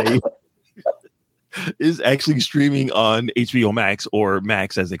Sky is actually streaming on HBO Max, or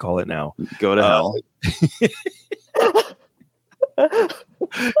Max as they call it now. Go to hell.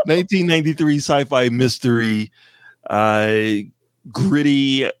 1993 sci-fi mystery,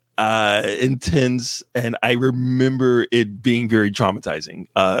 gritty, intense, and I remember it being very traumatizing,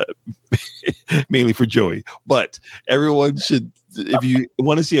 mainly for Joey. But everyone should, if you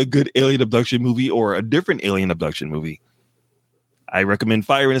want to see a good alien abduction movie or a different alien abduction movie, I recommend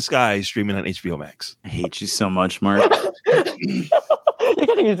Fire in the Sky streaming on HBO Max. I hate you so much, Mark. You're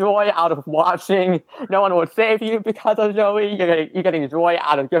getting joy out of watching No One Will Save You because of Joey. You're getting joy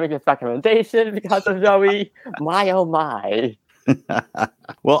out of giving this recommendation because of Joey. My, oh my.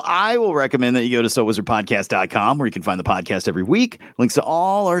 Well, I will recommend that you go to SoWizardPodcast.com, where you can find the podcast every week. Links to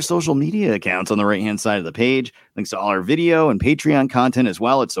all our social media accounts on the right-hand side of the page. Links to all our video and Patreon content as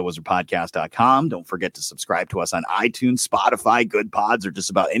well at SoWizardPodcast.com. Don't forget to subscribe to us on iTunes, Spotify, Good Pods, or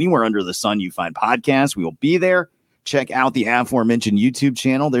just about anywhere under the sun you find podcasts. We will be there. Check out the aforementioned YouTube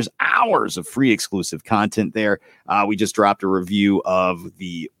channel. There's hours of free exclusive content there. We just dropped a review of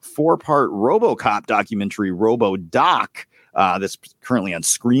the 4-part RoboCop documentary, RoboDoc. That's currently on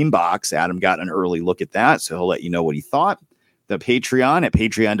Screambox. Adam got an early look at that, so he'll let you know what he thought. The Patreon at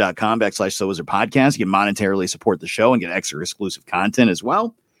patreon.com/SoWizardPodcast. You can monetarily support the show and get extra exclusive content as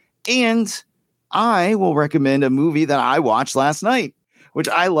well. And I will recommend a movie that I watched last night, which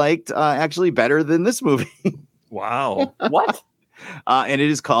I liked actually better than this movie. Wow. What? And it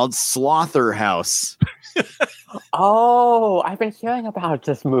is called Slaughterhouse. Oh, I've been hearing about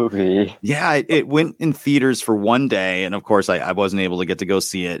this movie. Yeah, it went in theaters for one day, and of course I wasn't able to get to go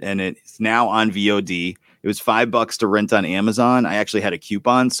see it, and it's now on VOD. It was $5 to rent on Amazon. I actually had a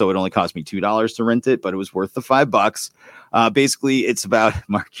coupon, so it only cost me $2 to rent it, but it was worth the $5. Basically, it's about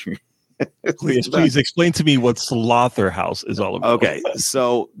Mark. Please explain to me what Slaughterhouse is all about. Okay,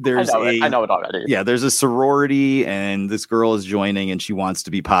 so there's I know it already. Yeah, there's a sorority, and this girl is joining, and she wants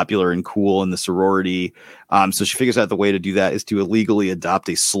to be popular and cool in the sorority. So she figures out the way to do that is to illegally adopt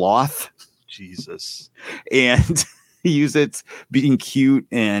a sloth. Jesus. And use it being cute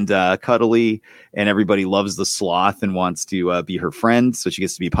and cuddly, and everybody loves the sloth and wants to be her friend, so she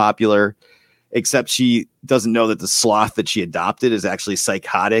gets to be popular. Except she doesn't know that the sloth that she adopted is actually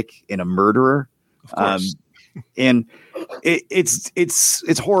psychotic and a murderer. Of course. And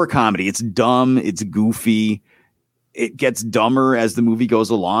it's horror comedy. It's dumb. It's goofy. It gets dumber as the movie goes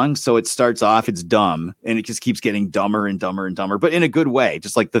along. So it starts off, it's dumb, and it just keeps getting dumber and dumber and dumber, but in a good way.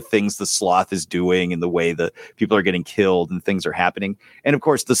 Just like the things the sloth is doing and the way the people are getting killed and things are happening. And of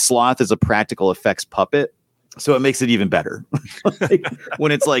course, the sloth is a practical effects puppet. So it makes it even better. Like,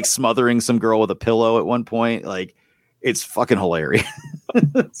 when it's like smothering some girl with a pillow at one point, like it's fucking hilarious.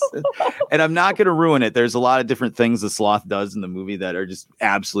 And I'm not going to ruin it. There's a lot of different things the sloth does in the movie that are just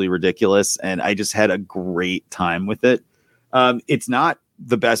absolutely ridiculous. And I just had a great time with it. It's not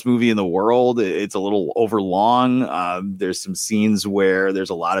the best movie in the world. It's a little overlong. There's some scenes where there's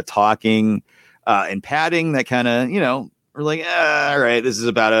a lot of talking and padding that kind of, we're like, all right, this is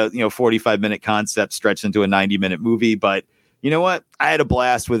about a 45-minute concept stretched into a 90-minute movie. But you know what? I had a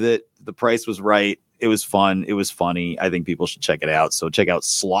blast with it. The price was right. It was fun. It was funny. I think people should check it out. So check out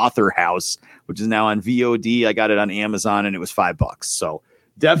Slaughterhouse, which is now on VOD. I got it on Amazon, and it was $5. So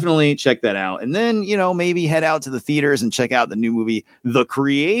definitely check that out. And then, maybe head out to the theaters and check out the new movie, The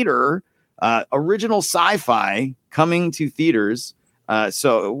Creator, original sci-fi coming to theaters.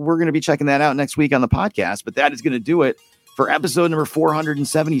 So we're going to be checking that out next week on the podcast. But that is going to do it for episode number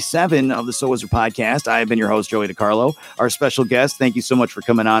 477 of the So Wizard Podcast. I have been your host, Joey DiCarlo. Our special guest, thank you so much for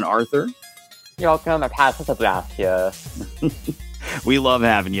coming on, Arthur. You're welcome. I passed such a blast here. We love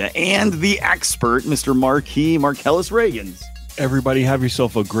having you. And the expert, Mr. Marquis Marcellus Reagans. Everybody have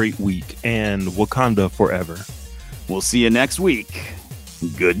yourself a great week, and Wakanda forever. We'll see you next week.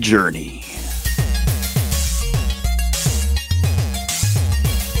 Good journey.